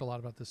we've talked a lot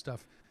about this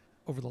stuff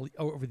over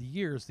the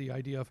years. The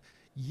idea of,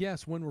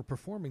 yes, when we're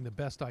performing, the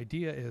best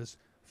idea is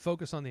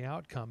focus on the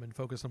outcome and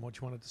focus on what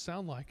you want it to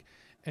sound like.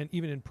 And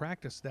even in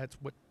practice, that's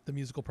what the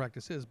musical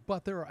practice is.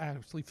 But there are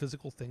actually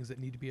physical things that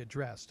need to be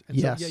addressed. And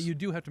yes. So, yeah, you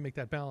do have to make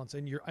that balance.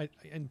 And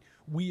and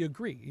we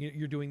agree.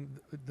 You're doing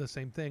the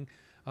same thing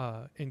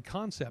in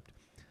concept.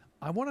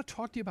 I want to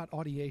talk to you about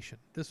audiation.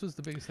 This was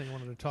the biggest thing I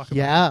wanted to talk about.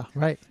 Yeah,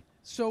 right.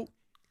 So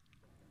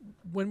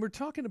when we're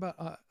talking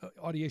about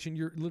audiation,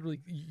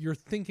 you're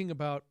thinking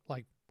about,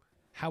 like,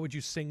 how would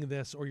you sing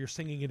this, or you're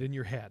singing it in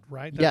your head,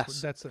 right?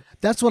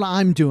 That's what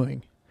I'm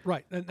doing.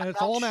 Right, and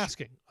that's all I'm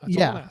asking.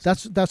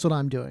 That's what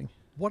I'm doing.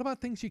 What about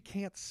things you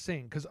can't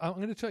sing? Because I'm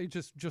going to tell you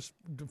just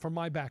from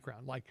my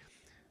background. Like,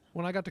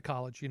 when I got to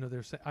college,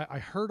 I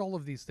heard all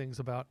of these things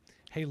about,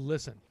 hey,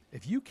 listen,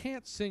 if you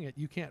can't sing it,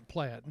 you can't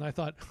play it. And I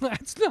thought,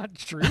 that's not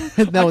true.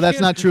 No, that's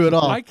not true at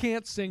all. I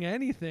can't sing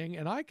anything,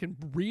 and I can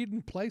read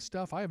and play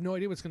stuff. I have no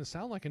idea what it's going to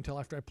sound like until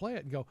after I play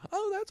it and go,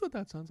 oh, that's what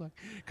that sounds like,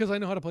 because I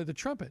know how to play the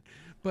trumpet.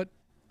 But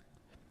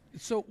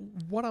so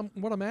what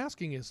I'm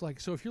asking is, like,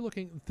 so if you're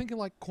thinking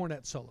like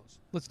cornet solos,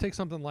 let's take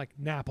something like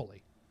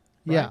Napoli.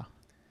 Right? Yeah.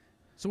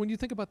 So when you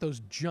think about those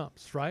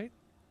jumps, right?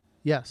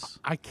 Yes.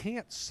 I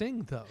can't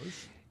sing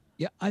those.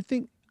 Yeah, I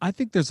think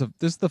this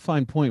is the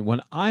fine point. When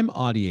I'm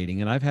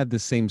audiating, and I've had the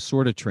same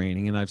sort of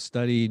training, and I've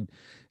studied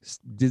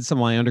did some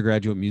of my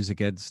undergraduate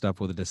music ed stuff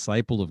with a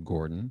disciple of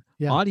Gordon.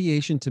 Yeah.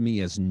 Audiation to me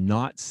is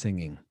not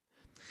singing.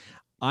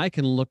 I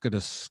can look at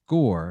a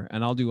score,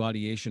 and I'll do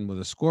audiation with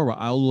a score where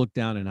I'll look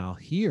down and I'll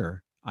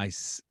hear,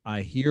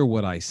 I hear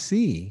what I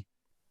see,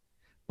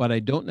 but I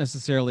don't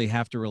necessarily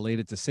have to relate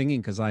it to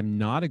singing because I'm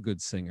not a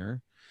good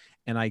singer.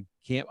 And I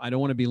don't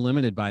want to be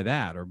limited by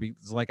that,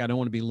 it's like I don't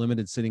want to be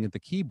limited sitting at the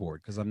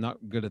keyboard because I'm not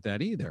good at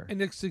that either.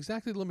 And it's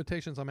exactly the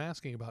limitations I'm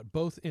asking about,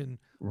 both in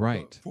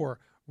Right. For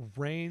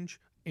range,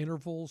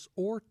 intervals,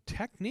 or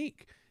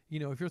technique.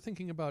 If you're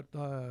thinking about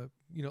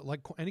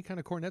like any kind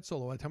of cornet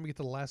solo, by the time we get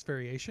to the last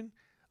variation,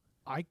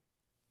 I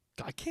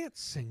can't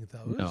sing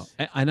those. No,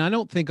 and I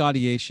don't think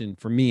audiation,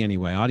 for me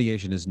anyway,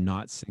 audiation is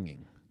not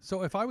singing.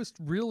 So if I was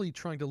really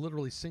trying to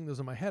literally sing those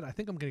in my head, I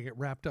think I'm going to get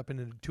wrapped up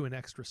into an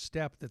extra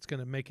step that's going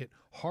to make it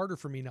harder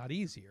for me, not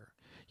easier.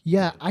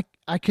 Yeah,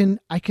 I can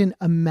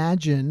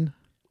imagine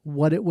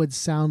what it would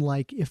sound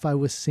like if I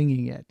was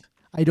singing it.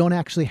 I don't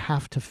actually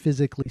have to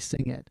physically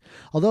sing it.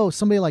 Although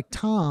somebody like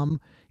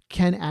Tom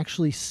can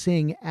actually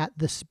sing at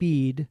the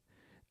speed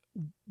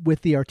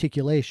with the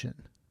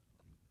articulation.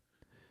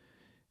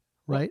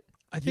 Right?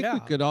 I think we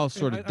could all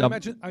sort of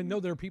I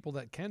know there are people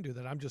that can do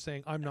that. I'm just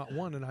saying I'm not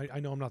one, and I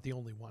know I'm not the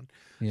only one.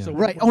 Yeah. So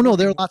right. Oh, no,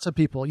 there are lots of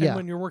people. Yeah. And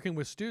when you're working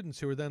with students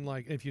who are then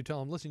like, if you tell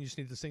them, listen, you just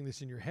need to sing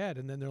this in your head,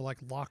 and then they're like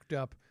locked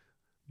up,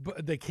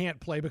 but they can't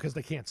play because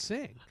they can't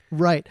sing.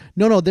 Right.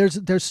 No,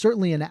 there's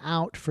certainly an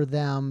out for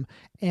them.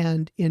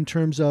 And in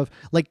terms of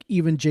like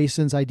even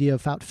Jason's idea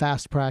of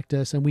fast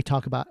practice, and we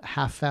talk about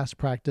half fast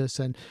practice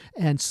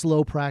and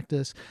slow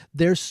practice,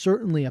 there's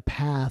certainly a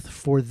path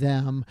for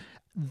them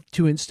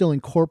to still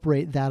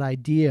incorporate that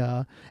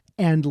idea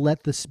and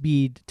let the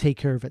speed take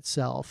care of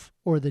itself,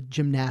 or the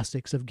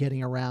gymnastics of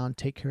getting around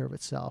take care of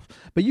itself.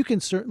 But you can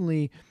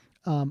certainly,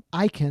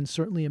 I can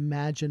certainly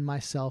imagine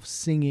myself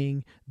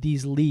singing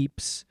these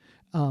leaps.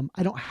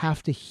 I don't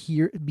have to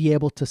be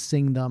able to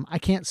sing them. I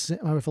can't sing,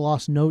 I've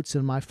lost notes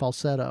in my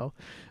falsetto.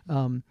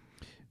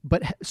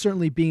 But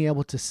certainly being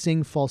able to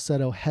sing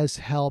falsetto has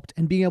helped,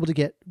 and being able to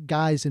get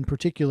guys in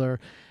particular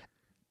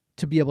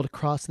to be able to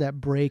cross that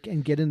break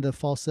and get into the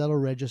falsetto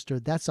register.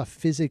 That's a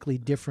physically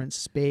different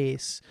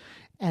space.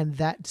 And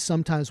that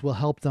sometimes will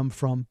help them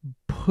from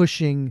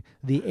pushing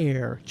the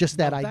air, just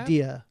that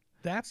idea.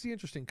 That's the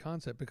interesting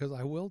concept, because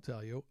I will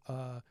tell you,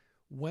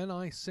 when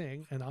I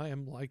sing, and I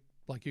am like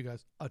you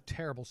guys, a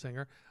terrible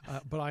singer,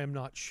 but I am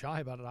not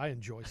shy about it. I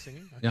enjoy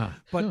singing. Yeah.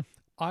 But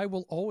I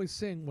will always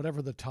sing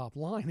whatever the top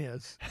line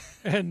is.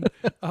 And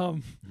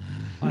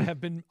I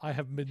have been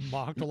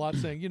mocked a lot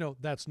saying,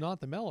 that's not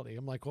the melody.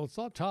 I'm like, well, it's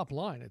not top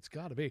line. It's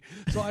got to be.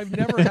 So I've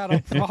never had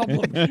a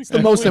problem. It's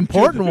the most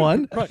important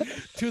one. Right.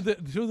 To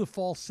the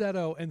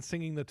falsetto and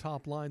singing the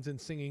top lines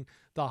and singing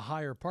the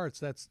higher parts.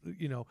 That's,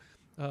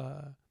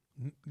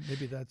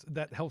 maybe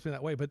that helps me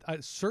that way. But I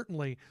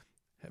certainly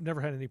have never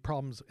had any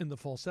problems in the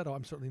falsetto.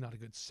 I'm certainly not a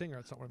good singer.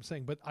 That's not what I'm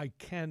saying. But I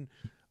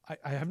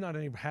have not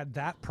even had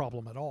that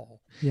problem at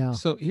all. Yeah.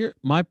 So here,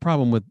 my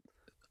problem with,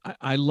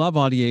 I love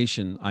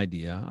audiation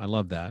idea. I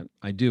love that.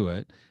 I do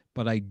it,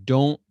 but I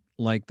don't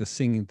like the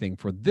singing thing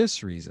for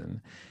this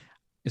reason,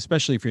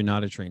 especially if you're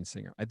not a trained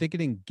singer. I think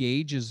it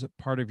engages a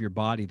part of your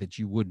body that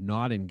you would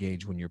not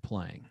engage when you're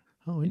playing.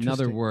 Oh, interesting. In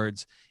other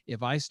words,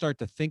 if I start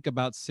to think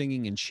about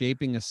singing and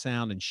shaping a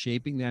sound and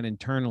shaping that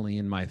internally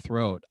in my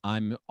throat,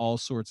 I'm all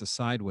sorts of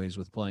sideways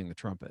with playing the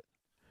trumpet,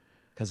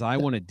 because I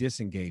want to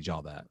disengage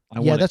all that.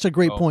 That's a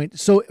great point.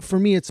 So for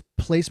me, it's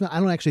placement. I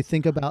don't actually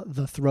think about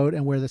the throat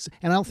and where this,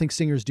 and I don't think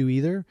singers do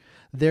either.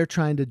 They're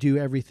trying to do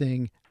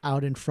everything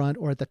out in front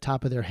or at the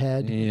top of their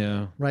head.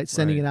 Yeah. Right.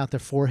 Sending it out their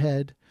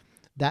forehead,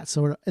 that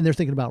sort of, and they're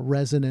thinking about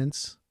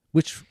resonance,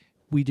 which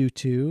we do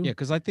too. Yeah.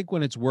 Because I think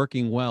when it's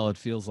working well, it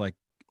feels like,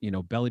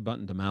 belly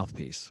button to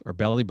mouthpiece or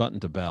belly button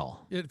to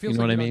bell. It feels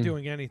like you're not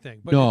doing anything.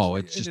 But no,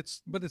 it's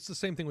the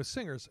same thing with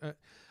singers.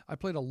 I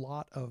played a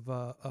lot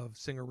of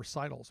singer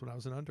recitals when I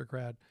was an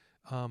undergrad.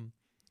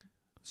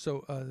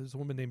 So there's a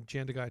woman named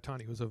Jan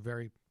DeGaetani, who's a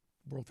very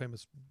world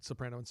famous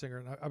soprano and singer,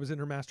 and I was in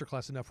her master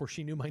class enough where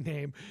she knew my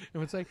name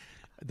and would say,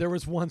 there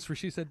was once where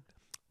she said,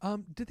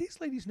 do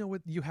these ladies know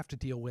what you have to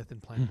deal with in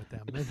playing with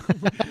them?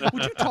 And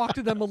would you talk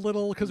to them a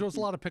little? Because there was a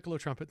lot of piccolo,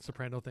 trumpet, and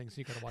soprano things.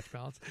 You got to watch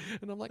balance.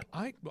 And I'm like,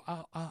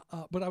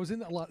 but I was in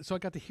that a lot, so I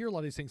got to hear a lot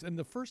of these things. And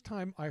the first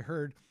time I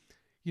heard,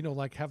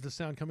 like have the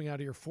sound coming out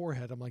of your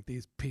forehead, I'm like,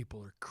 these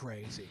people are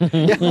crazy.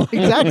 Yeah,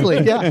 exactly.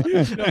 Yeah.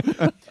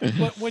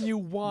 But when you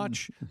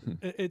watch,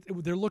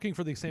 they're looking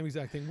for the same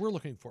exact thing we're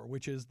looking for,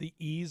 which is the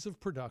ease of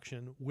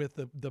production with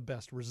the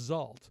best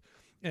result.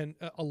 And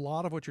a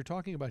lot of what you're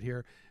talking about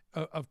here,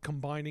 of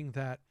combining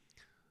that,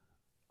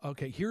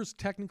 okay, here's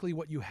technically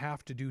what you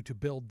have to do to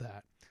build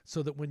that,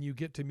 so that when you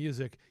get to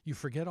music, you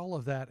forget all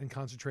of that and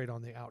concentrate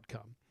on the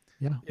outcome.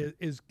 Yeah,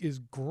 is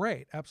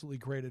great, absolutely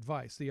great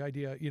advice. The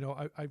idea,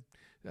 I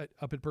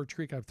up at Birch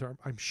Creek,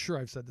 I'm sure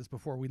I've said this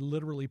before. We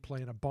literally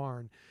play in a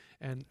barn,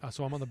 and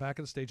so I'm on the back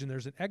of the stage, and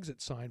there's an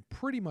exit sign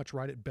pretty much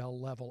right at bell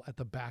level at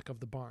the back of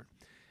the barn.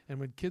 And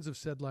when kids have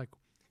said like,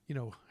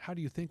 how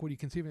do you think? What do you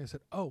conceive? And I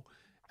said,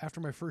 after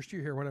my first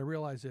year here, what I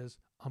realized is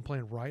I'm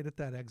playing right at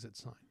that exit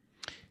sign.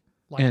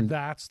 And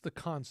that's the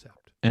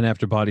concept. And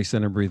after body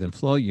center, breathe and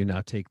flow, you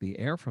now take the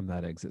air from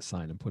that exit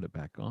sign and put it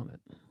back on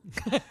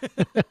it.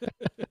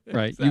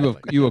 Right.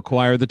 Exactly. You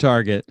acquire the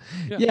target.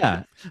 Yeah.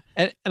 Yeah.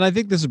 And I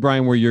think this is,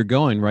 Bryan, where you're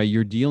going, right?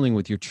 You're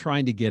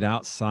trying to get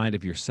outside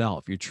of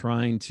yourself. You're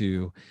trying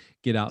to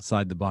get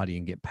outside the body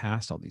and get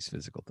past all these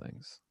physical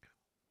things.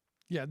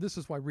 Yeah, this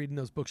is why reading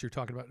those books you're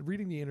talking about,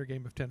 reading the inner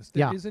game of tennis.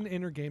 There is an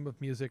inner game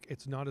of music.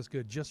 It's not as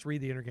good. Just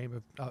read the inner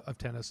game of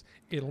tennis.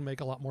 It'll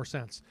make a lot more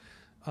sense.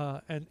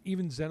 And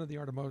even Zen of the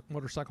Art of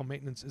Motorcycle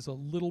Maintenance is a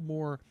little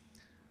more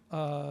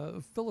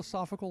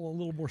philosophical, a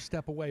little more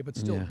step away, but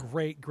still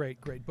great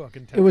book.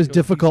 And it was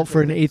difficult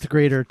for an 8th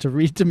grader to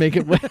read to make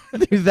it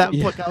through that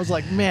book. I was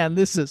like, man,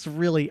 this is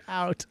really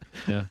out.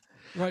 Yeah.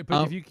 Right,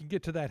 but if you can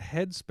get to that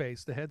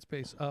headspace, the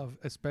headspace of,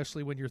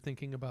 especially when you're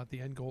thinking about the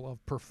end goal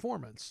of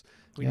performance,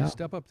 when you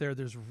step up there,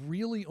 there's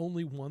really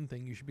only one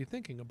thing you should be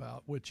thinking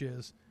about, which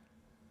is,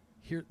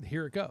 here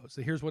it goes.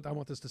 Here's what I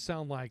want this to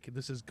sound like.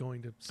 This is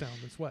going to sound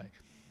this way.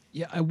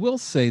 Yeah, I will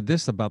say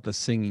this about the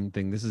singing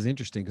thing. This is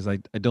interesting because I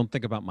don't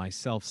think about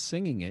myself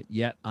singing it,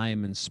 yet I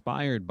am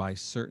inspired by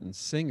certain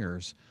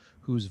singers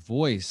whose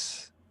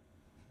voices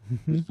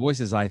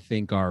I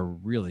think are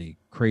really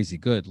crazy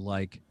good.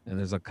 Like, and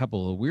there's a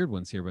couple of weird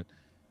ones here, but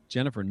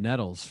Jennifer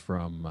Nettles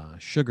from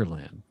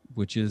Sugarland,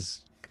 which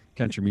is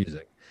country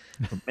music.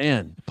 But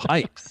man,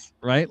 pipes,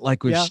 right?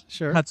 Like when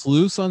she cuts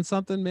loose on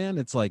something, man,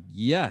 it's like,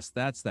 yes,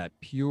 that's that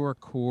pure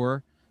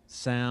core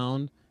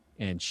sound.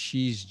 And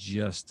she's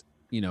just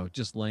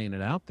laying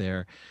it out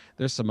there.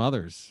 There's some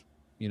others,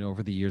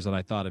 over the years that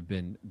I thought have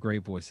been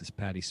great voices.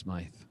 Patti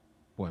Smythe.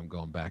 Boy, I'm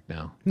going back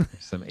now.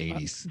 Some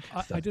 80s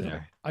stuff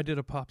I did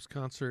a Pops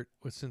concert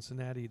with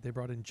Cincinnati. They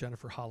brought in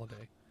Jennifer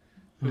Holliday,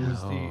 who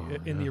was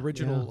in the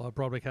original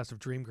Broadway cast of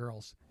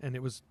Dreamgirls. And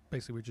it was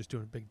basically, we were just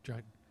doing a big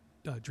giant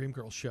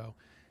Dreamgirls show.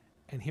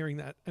 And hearing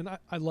that, and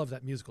I love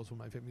that musical. It's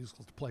one of my favorite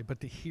musicals to play. But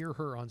to hear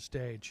her on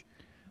stage,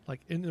 like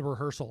in the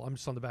rehearsal, I'm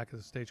just on the back of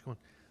the stage going,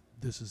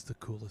 this is the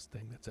coolest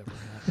thing that's ever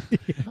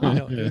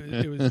happened.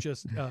 It was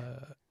just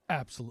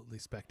absolutely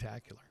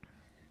spectacular.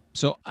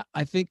 So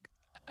I think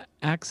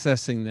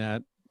accessing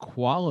that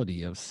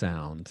quality of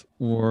sound,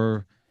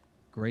 or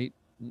great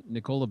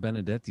Nicola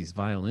Benedetti's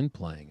violin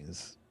playing,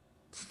 is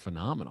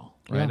phenomenal,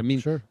 right? I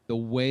mean, the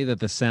way that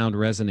the sound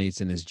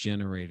resonates and is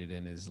generated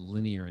and is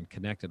linear and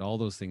connected, all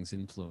those things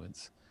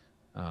influence.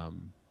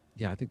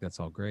 I think that's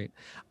all great.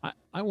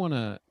 I want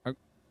to,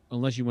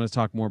 unless you want to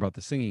talk more about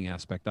the singing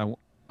aspect, I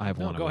have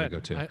one I want to go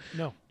to.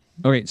 No.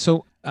 Okay,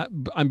 so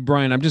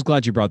Bryan, I'm just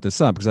glad you brought this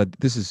up, because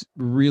this is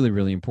really,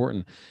 really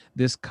important.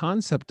 This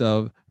concept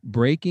of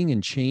breaking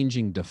and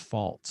changing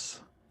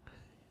defaults.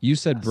 You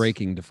said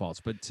breaking defaults,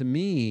 but to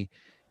me,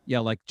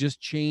 like just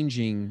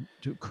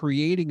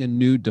creating a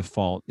new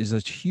default is a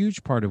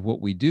huge part of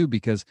what we do,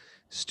 because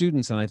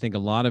students, and I think a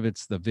lot of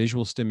it's the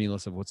visual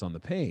stimulus of what's on the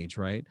page,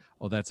 right?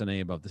 Oh, that's an A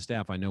above the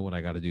staff. I know what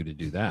I got to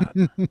do that.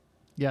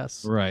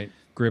 Yes. Right.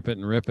 Grip it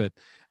and rip it.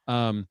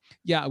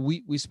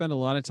 We spend a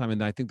lot of time,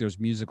 and I think there's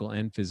musical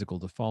and physical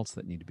defaults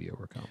that need to be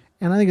overcome.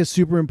 And I think it's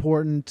super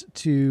important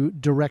to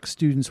direct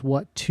students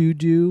what to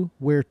do,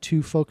 where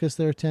to focus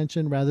their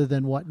attention, rather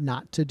than what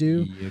not to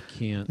do. You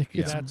can't.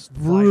 It's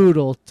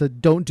brutal to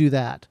don't do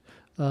that.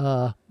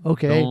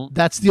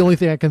 That's the only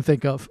thing I can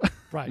think of.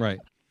 Right.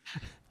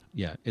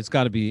 Yeah, it's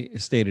got to be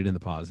stated in the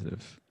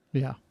positive.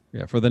 Yeah.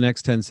 For the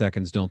next 10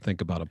 seconds, don't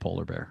think about a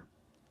polar bear.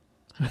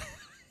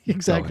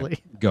 Exactly.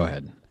 Go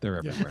ahead. They're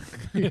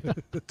everywhere.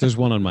 There's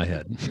one on my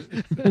head.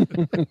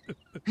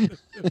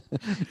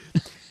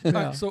 All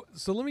right, so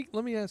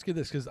let me ask you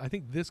this, because I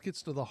think this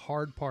gets to the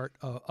hard part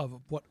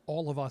of what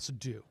all of us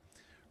do,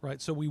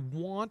 right? So we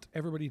want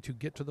everybody to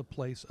get to the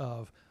place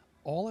of,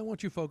 all I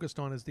want you focused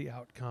on is the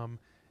outcome,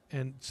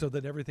 and so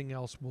that everything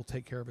else will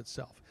take care of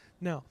itself.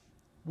 Now,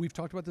 we've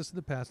talked about this in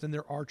the past, and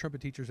there are trumpet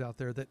teachers out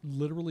there that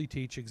literally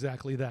teach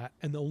exactly that,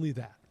 and only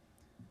that.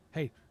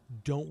 Hey,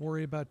 don't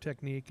worry about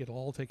technique. It'll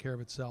all take care of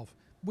itself,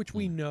 which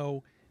we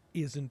know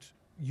isn't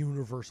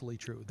universally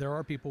true. There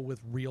are people with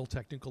real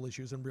technical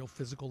issues and real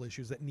physical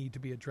issues that need to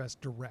be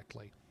addressed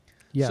directly.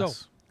 Yes.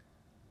 So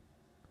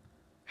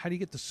how do you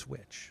get the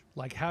switch?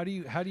 Like, how do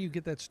you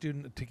get that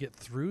student to get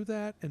through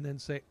that and then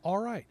say, all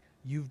right,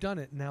 you've done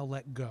it, now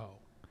let go?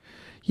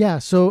 Yeah.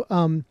 So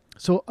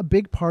a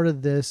big part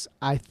of this,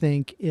 I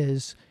think,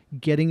 is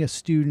getting a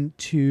student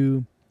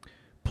to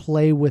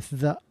play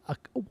with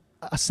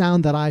a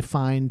sound that I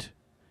find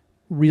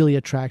really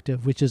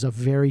attractive, which is a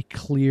very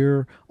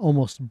clear,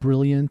 almost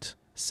brilliant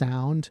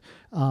sound,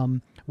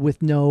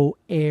 with no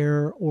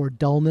air or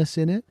dullness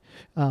in it.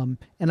 And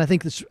I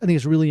think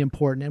it's really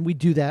important. And we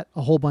do that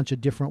a whole bunch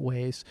of different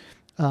ways,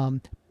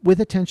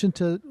 with attention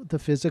to the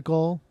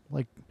physical,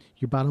 like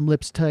your bottom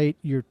lip's tight,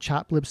 your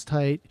chop lip's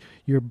tight,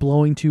 you're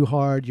blowing too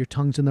hard, your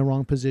tongue's in the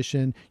wrong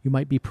position, you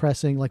might be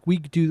pressing. Like we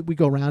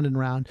go round and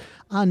round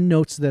on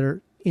notes that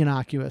are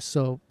innocuous,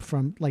 so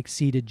from like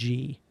C to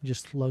G,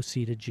 just low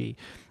C to G,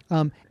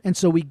 and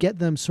so we get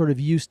them sort of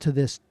used to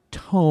this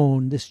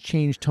tone, this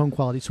changed tone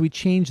quality. So we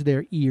change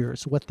their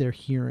ears, what they're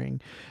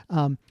hearing.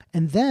 And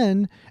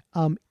then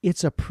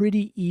it's a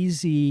pretty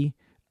easy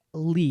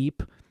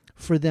leap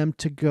for them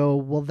to go,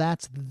 well,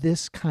 that's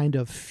this kind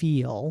of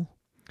feel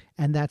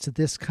and that's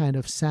this kind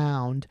of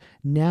sound.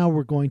 Now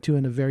we're going to,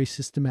 in a very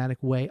systematic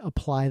way,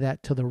 apply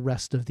that to the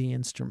rest of the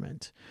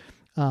instrument.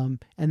 And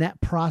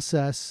that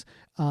process,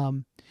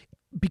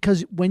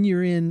 because when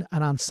you're in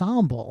an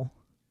ensemble,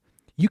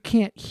 you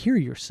can't hear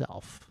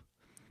yourself,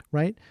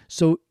 right?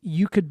 So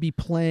you could be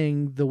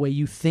playing the way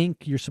you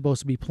think you're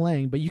supposed to be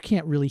playing, but you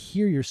can't really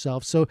hear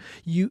yourself. So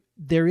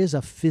there is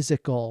a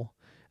physical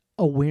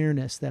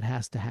awareness that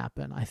has to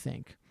happen, I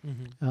think.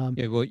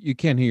 Yeah, well, you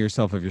can't hear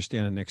yourself if you're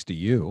standing next to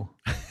you.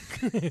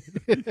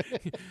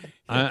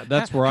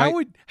 That's where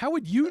How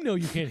would you know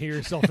you can't hear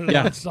yourself in an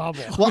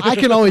ensemble? Well, I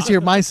can always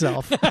hear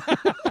myself.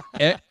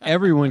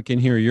 Everyone can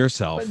hear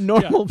yourself. But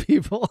normal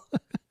people.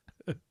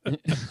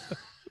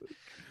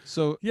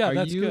 So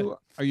that's good.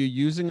 Are you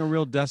using a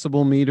real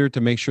decibel meter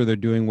to make sure they're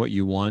doing what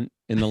you want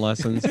in the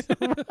lessons?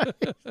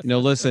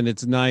 Listen,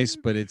 it's nice,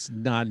 but it's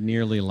not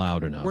nearly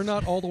loud enough. We're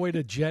not all the way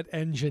to jet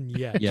engine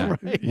yet. Yeah,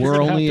 Right.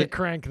 we're only have to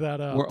crank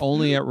that up. We're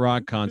only at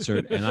rock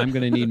concert, and I'm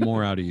going to need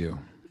more out of you.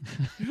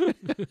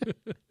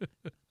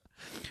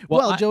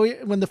 Well, Joey,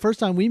 when the first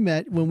time we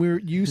met,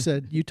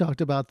 you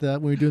talked about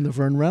when we were doing the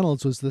Vern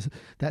Reynolds was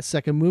that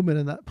second movement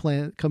and that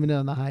playing coming in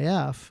on the high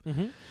F,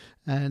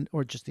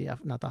 or just the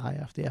F, not the high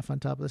F, the F on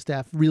top of the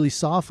staff, really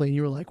softly, and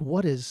you were like,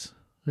 "What is?"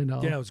 Yeah,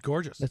 it was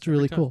gorgeous. That's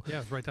really cool. Yeah, it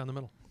was right down the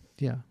middle.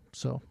 Yeah,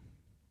 so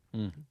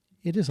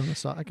it is on the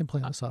soft. I can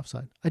play on the soft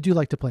side. I do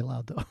like to play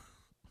loud though.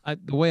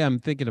 The way I'm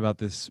thinking about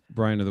this,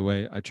 Brian, or the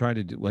way I try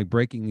to do, like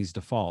breaking these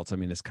defaults, I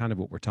mean, it's kind of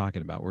what we're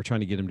talking about. We're trying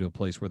to get them to a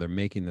place where they're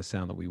making the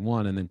sound that we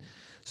want. And then,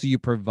 so you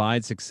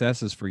provide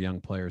successes for young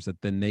players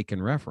that then they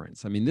can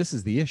reference. I mean, this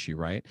is the issue,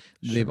 right?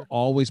 Sure. They've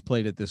always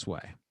played it this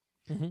way.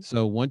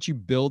 So once you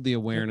build the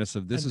awareness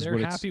of this, they're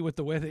happy with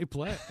the way they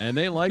play. And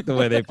they like the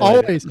way they play.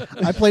 Always.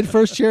 I played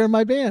first chair in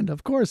my band.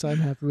 Of course, I'm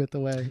happy with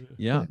the way.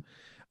 Yeah.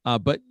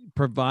 But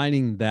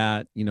providing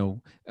that,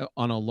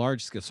 on a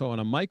large scale, so on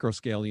a micro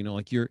scale,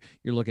 like you're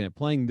looking at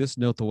playing this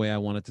note the way I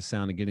want it to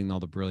sound and getting all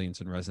the brilliance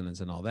and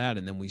resonance and all that.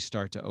 And then we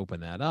start to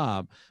open that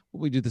up.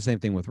 We do the same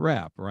thing with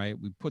rep, right?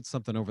 We put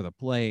something over the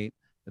plate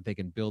that they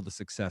can build the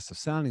success of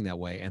sounding that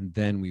way. And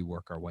then we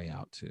work our way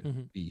out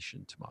to Bish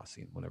and Tomasi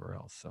and whatever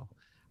else. So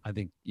I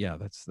think,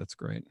 that's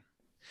great.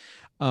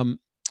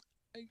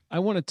 I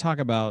want to talk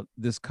about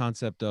this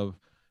concept of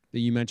that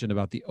you mentioned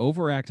about the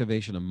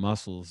overactivation of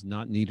muscles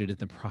not needed in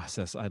the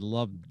process. I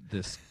love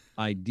this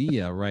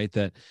idea, right?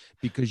 That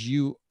because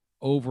you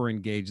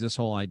overengage this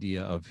whole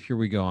idea of, here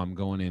we go, I'm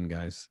going in,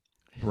 guys,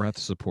 breath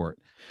support.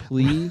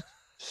 Please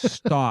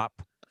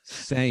stop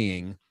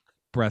saying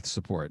breath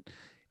support.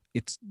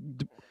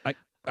 I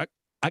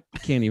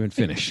can't even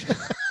finish.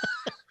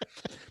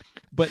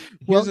 But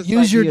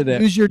use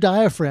your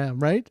diaphragm,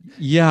 right?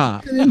 Yeah.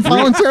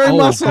 Involuntary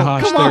muscle. Oh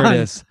gosh, Come there on.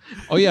 it is.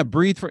 Oh yeah,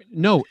 breathe for.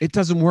 No, it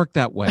doesn't work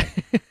that way.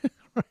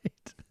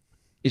 Right.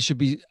 It should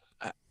be.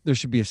 There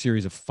should be a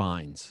series of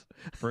fines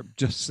for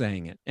just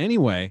saying it.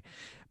 Anyway,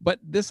 but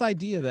this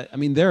idea that, I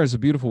mean, there is a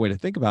beautiful way to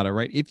think about it,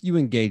 right? If you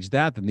engage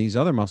that, then these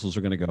other muscles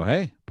are going to go,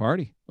 hey,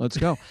 party, let's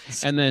go.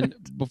 And then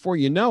before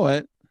you know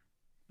it,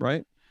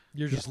 right?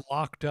 You're just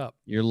locked up.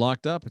 You're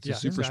locked up. It's a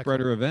super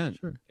spreader event.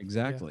 Sure.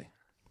 Exactly.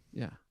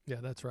 Yeah. Yeah,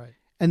 that's right.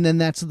 And then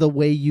that's the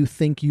way you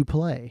think you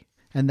play.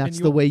 And that's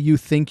the way you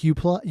think you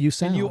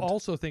sound. And you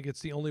also think it's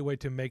the only way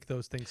to make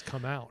those things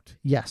come out.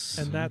 Yes.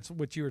 And that's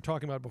what you were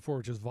talking about before,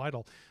 which is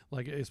vital.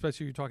 Like,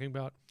 especially you're talking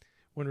about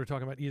when we're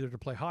talking about either to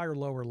play high or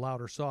low or loud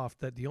or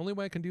soft, that the only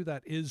way I can do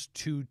that is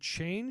to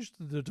change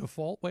the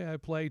default way I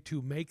play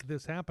to make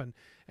this happen.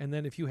 And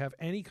then if you have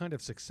any kind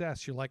of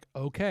success, you're like,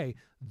 okay,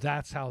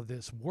 that's how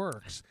this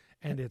works.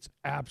 And it's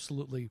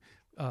absolutely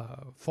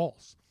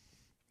false.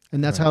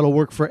 And that's how it'll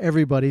work for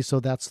everybody. So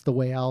that's the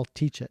way I'll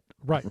teach it.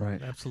 Right.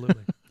 Right.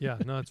 Absolutely. Yeah.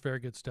 No, it's very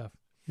good stuff.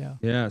 Yeah.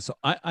 Yeah. So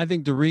I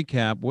think to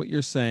recap, what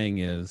you're saying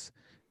is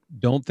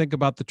don't think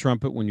about the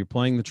trumpet when you're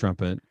playing the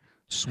trumpet.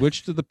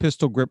 Switch to the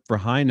pistol grip for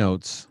high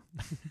notes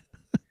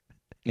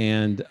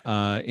and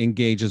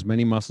engage as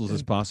many muscles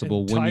as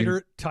possible.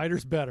 And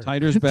tighter's better.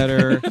 Tighter's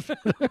better.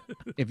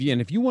 If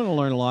you want to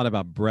learn a lot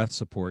about breath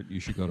support,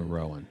 you should go to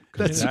Rowan.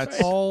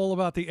 That's all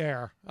about the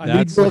air.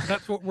 That's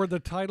what we're the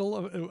title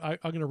of.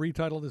 I'm going to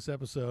retitle this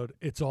episode.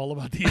 It's all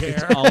about the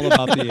air. It's all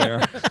about the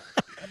air.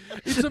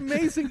 It's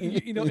amazing,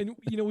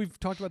 we've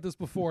talked about this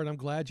before, and I'm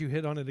glad you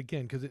hit on it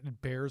again because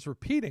it bears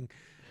repeating.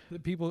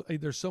 That people,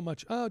 there's so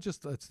much.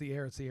 It's the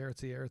air. It's the air.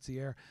 It's the air. It's the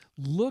air.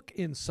 Look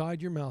inside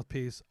your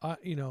mouthpiece.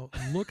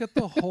 Look at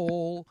the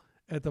hole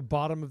at the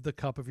bottom of the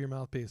cup of your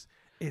mouthpiece.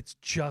 It's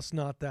just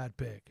not that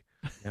big.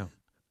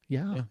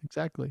 Yeah.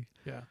 Exactly.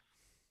 Yeah.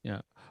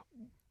 Yeah.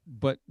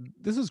 But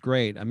this is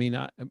great. I mean,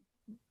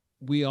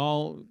 we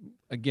all,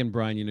 again,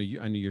 Brian,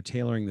 I know you're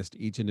tailoring this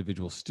to each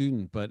individual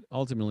student, but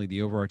ultimately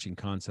the overarching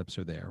concepts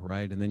are there,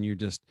 right? And then you're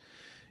just,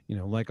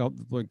 like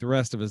the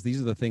rest of us,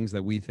 these are the things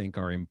that we think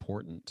are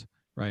important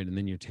Right. And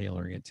then you're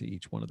tailoring it to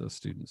each one of those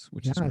students,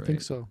 which Yeah, is great. I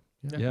think so.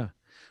 Yeah.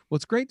 Well,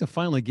 it's great to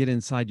finally get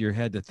inside your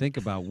head to think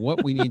about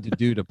what we need to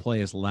do to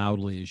play as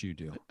loudly as you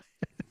do.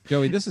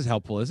 Joey, this is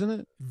helpful, isn't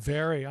it?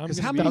 Very. Because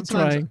how many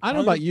times, I don't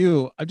know about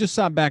you, I just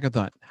sat back and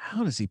thought,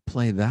 how does he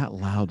play that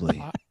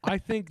loudly? I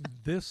think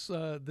this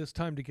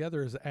time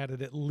together has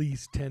added at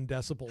least 10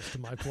 decibels to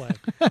my play.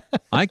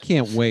 I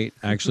can't wait,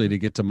 actually, to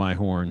get to my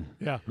horn.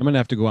 Yeah. I'm going to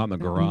have to go out in the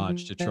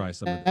garage to try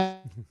some of this.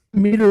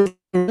 Meter.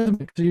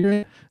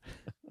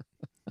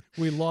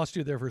 We lost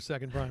you there for a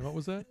second, Bryan. What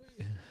was that?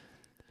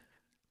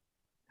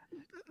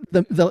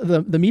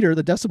 The meter,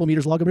 the decibel meter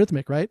is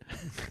logarithmic, right?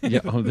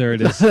 Yeah, oh, there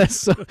it is.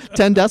 So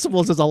 10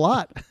 decibels is a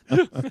lot.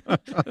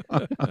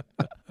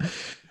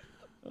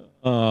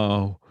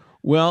 Oh,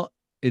 well,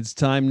 it's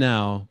time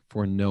now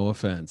for No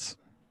Offense.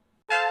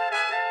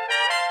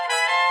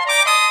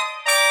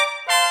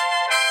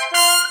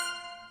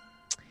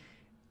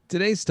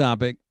 Today's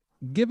topic,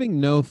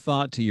 giving no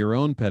thought to your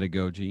own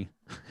pedagogy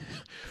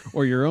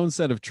or your own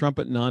set of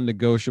trumpet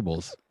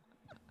non-negotiables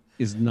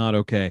is not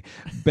okay.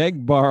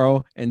 Beg,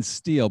 borrow, and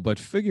steal, but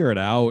figure it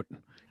out.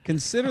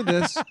 Consider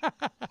this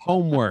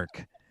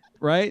homework,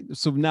 right?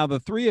 So now the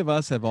three of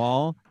us have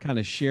all kind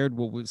of shared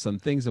some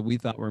things that we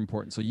thought were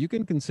important. So you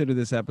can consider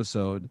this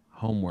episode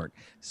homework.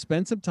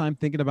 Spend some time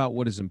thinking about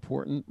what is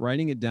important,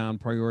 writing it down,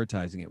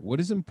 prioritizing it. What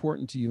is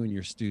important to you and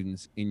your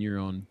students in your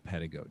own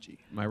pedagogy?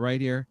 Am I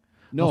right here?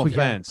 No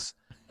offense,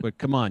 but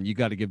come on, you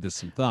got to give this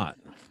some thought.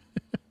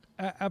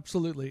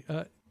 Absolutely.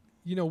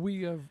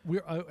 We're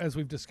as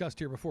we've discussed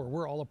here before,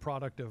 we're all a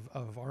product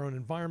of our own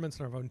environments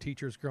and our own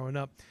teachers growing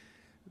up.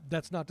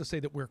 That's not to say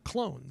that we're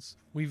clones.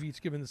 We've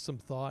each given this some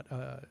thought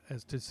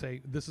as to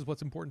say, this is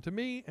what's important to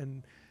me,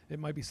 and it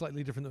might be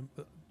slightly different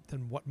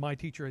than what my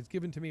teacher has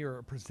given to me,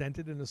 or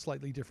presented in a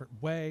slightly different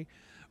way,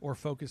 or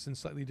focused in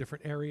slightly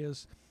different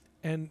areas.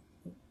 And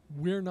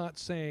we're not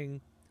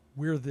saying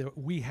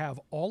we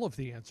have all of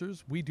the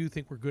answers. We do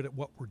think we're good at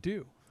what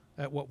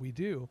we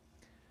do.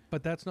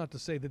 But that's not to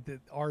say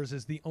that ours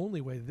is the only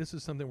way. This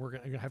is something we're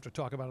going to have to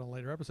talk about in a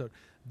later episode.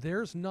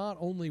 There's not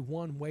only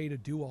one way to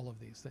do all of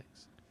these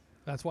things.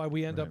 That's why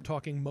we end up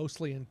talking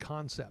mostly in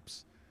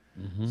concepts.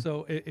 Mm-hmm.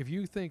 So if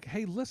you think,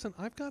 hey, listen,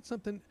 I've got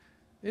something,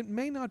 it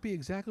may not be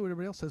exactly what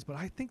everybody else says, but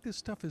I think this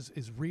stuff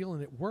is real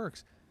and it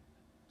works.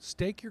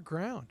 Stake your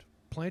ground.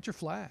 Plant your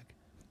flag.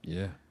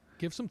 Yeah.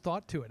 Give some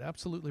thought to it.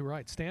 Absolutely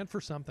right. Stand for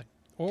something.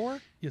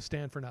 Or you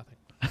stand for nothing.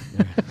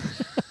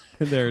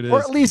 There it is. Or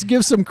at least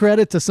give some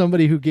credit to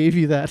somebody who gave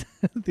you that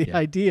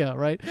idea,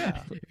 right?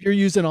 Yeah. If you're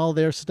using all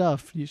their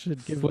stuff, you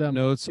should give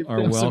Footnotes them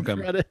are welcome. some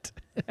credit.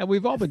 And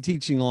we've all been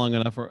teaching long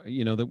enough,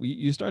 that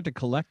you start to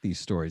collect these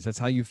stories. That's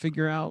how you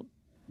figure out,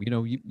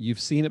 you've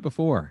seen it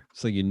before,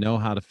 so you know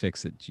how to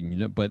fix it.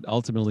 But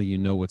ultimately, you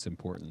know what's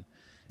important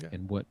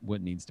and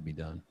what needs to be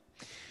done.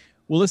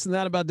 Well, listen,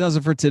 that about does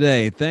it for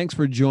today. Thanks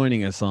for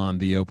joining us on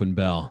The Open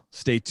Bell.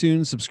 Stay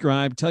tuned,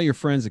 subscribe, tell your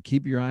friends to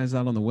keep your eyes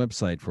out on the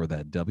website for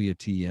that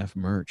WTF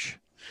merch.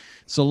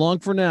 So long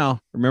for now.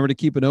 Remember to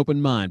keep an open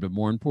mind, but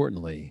more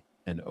importantly,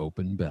 an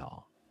open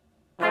bell.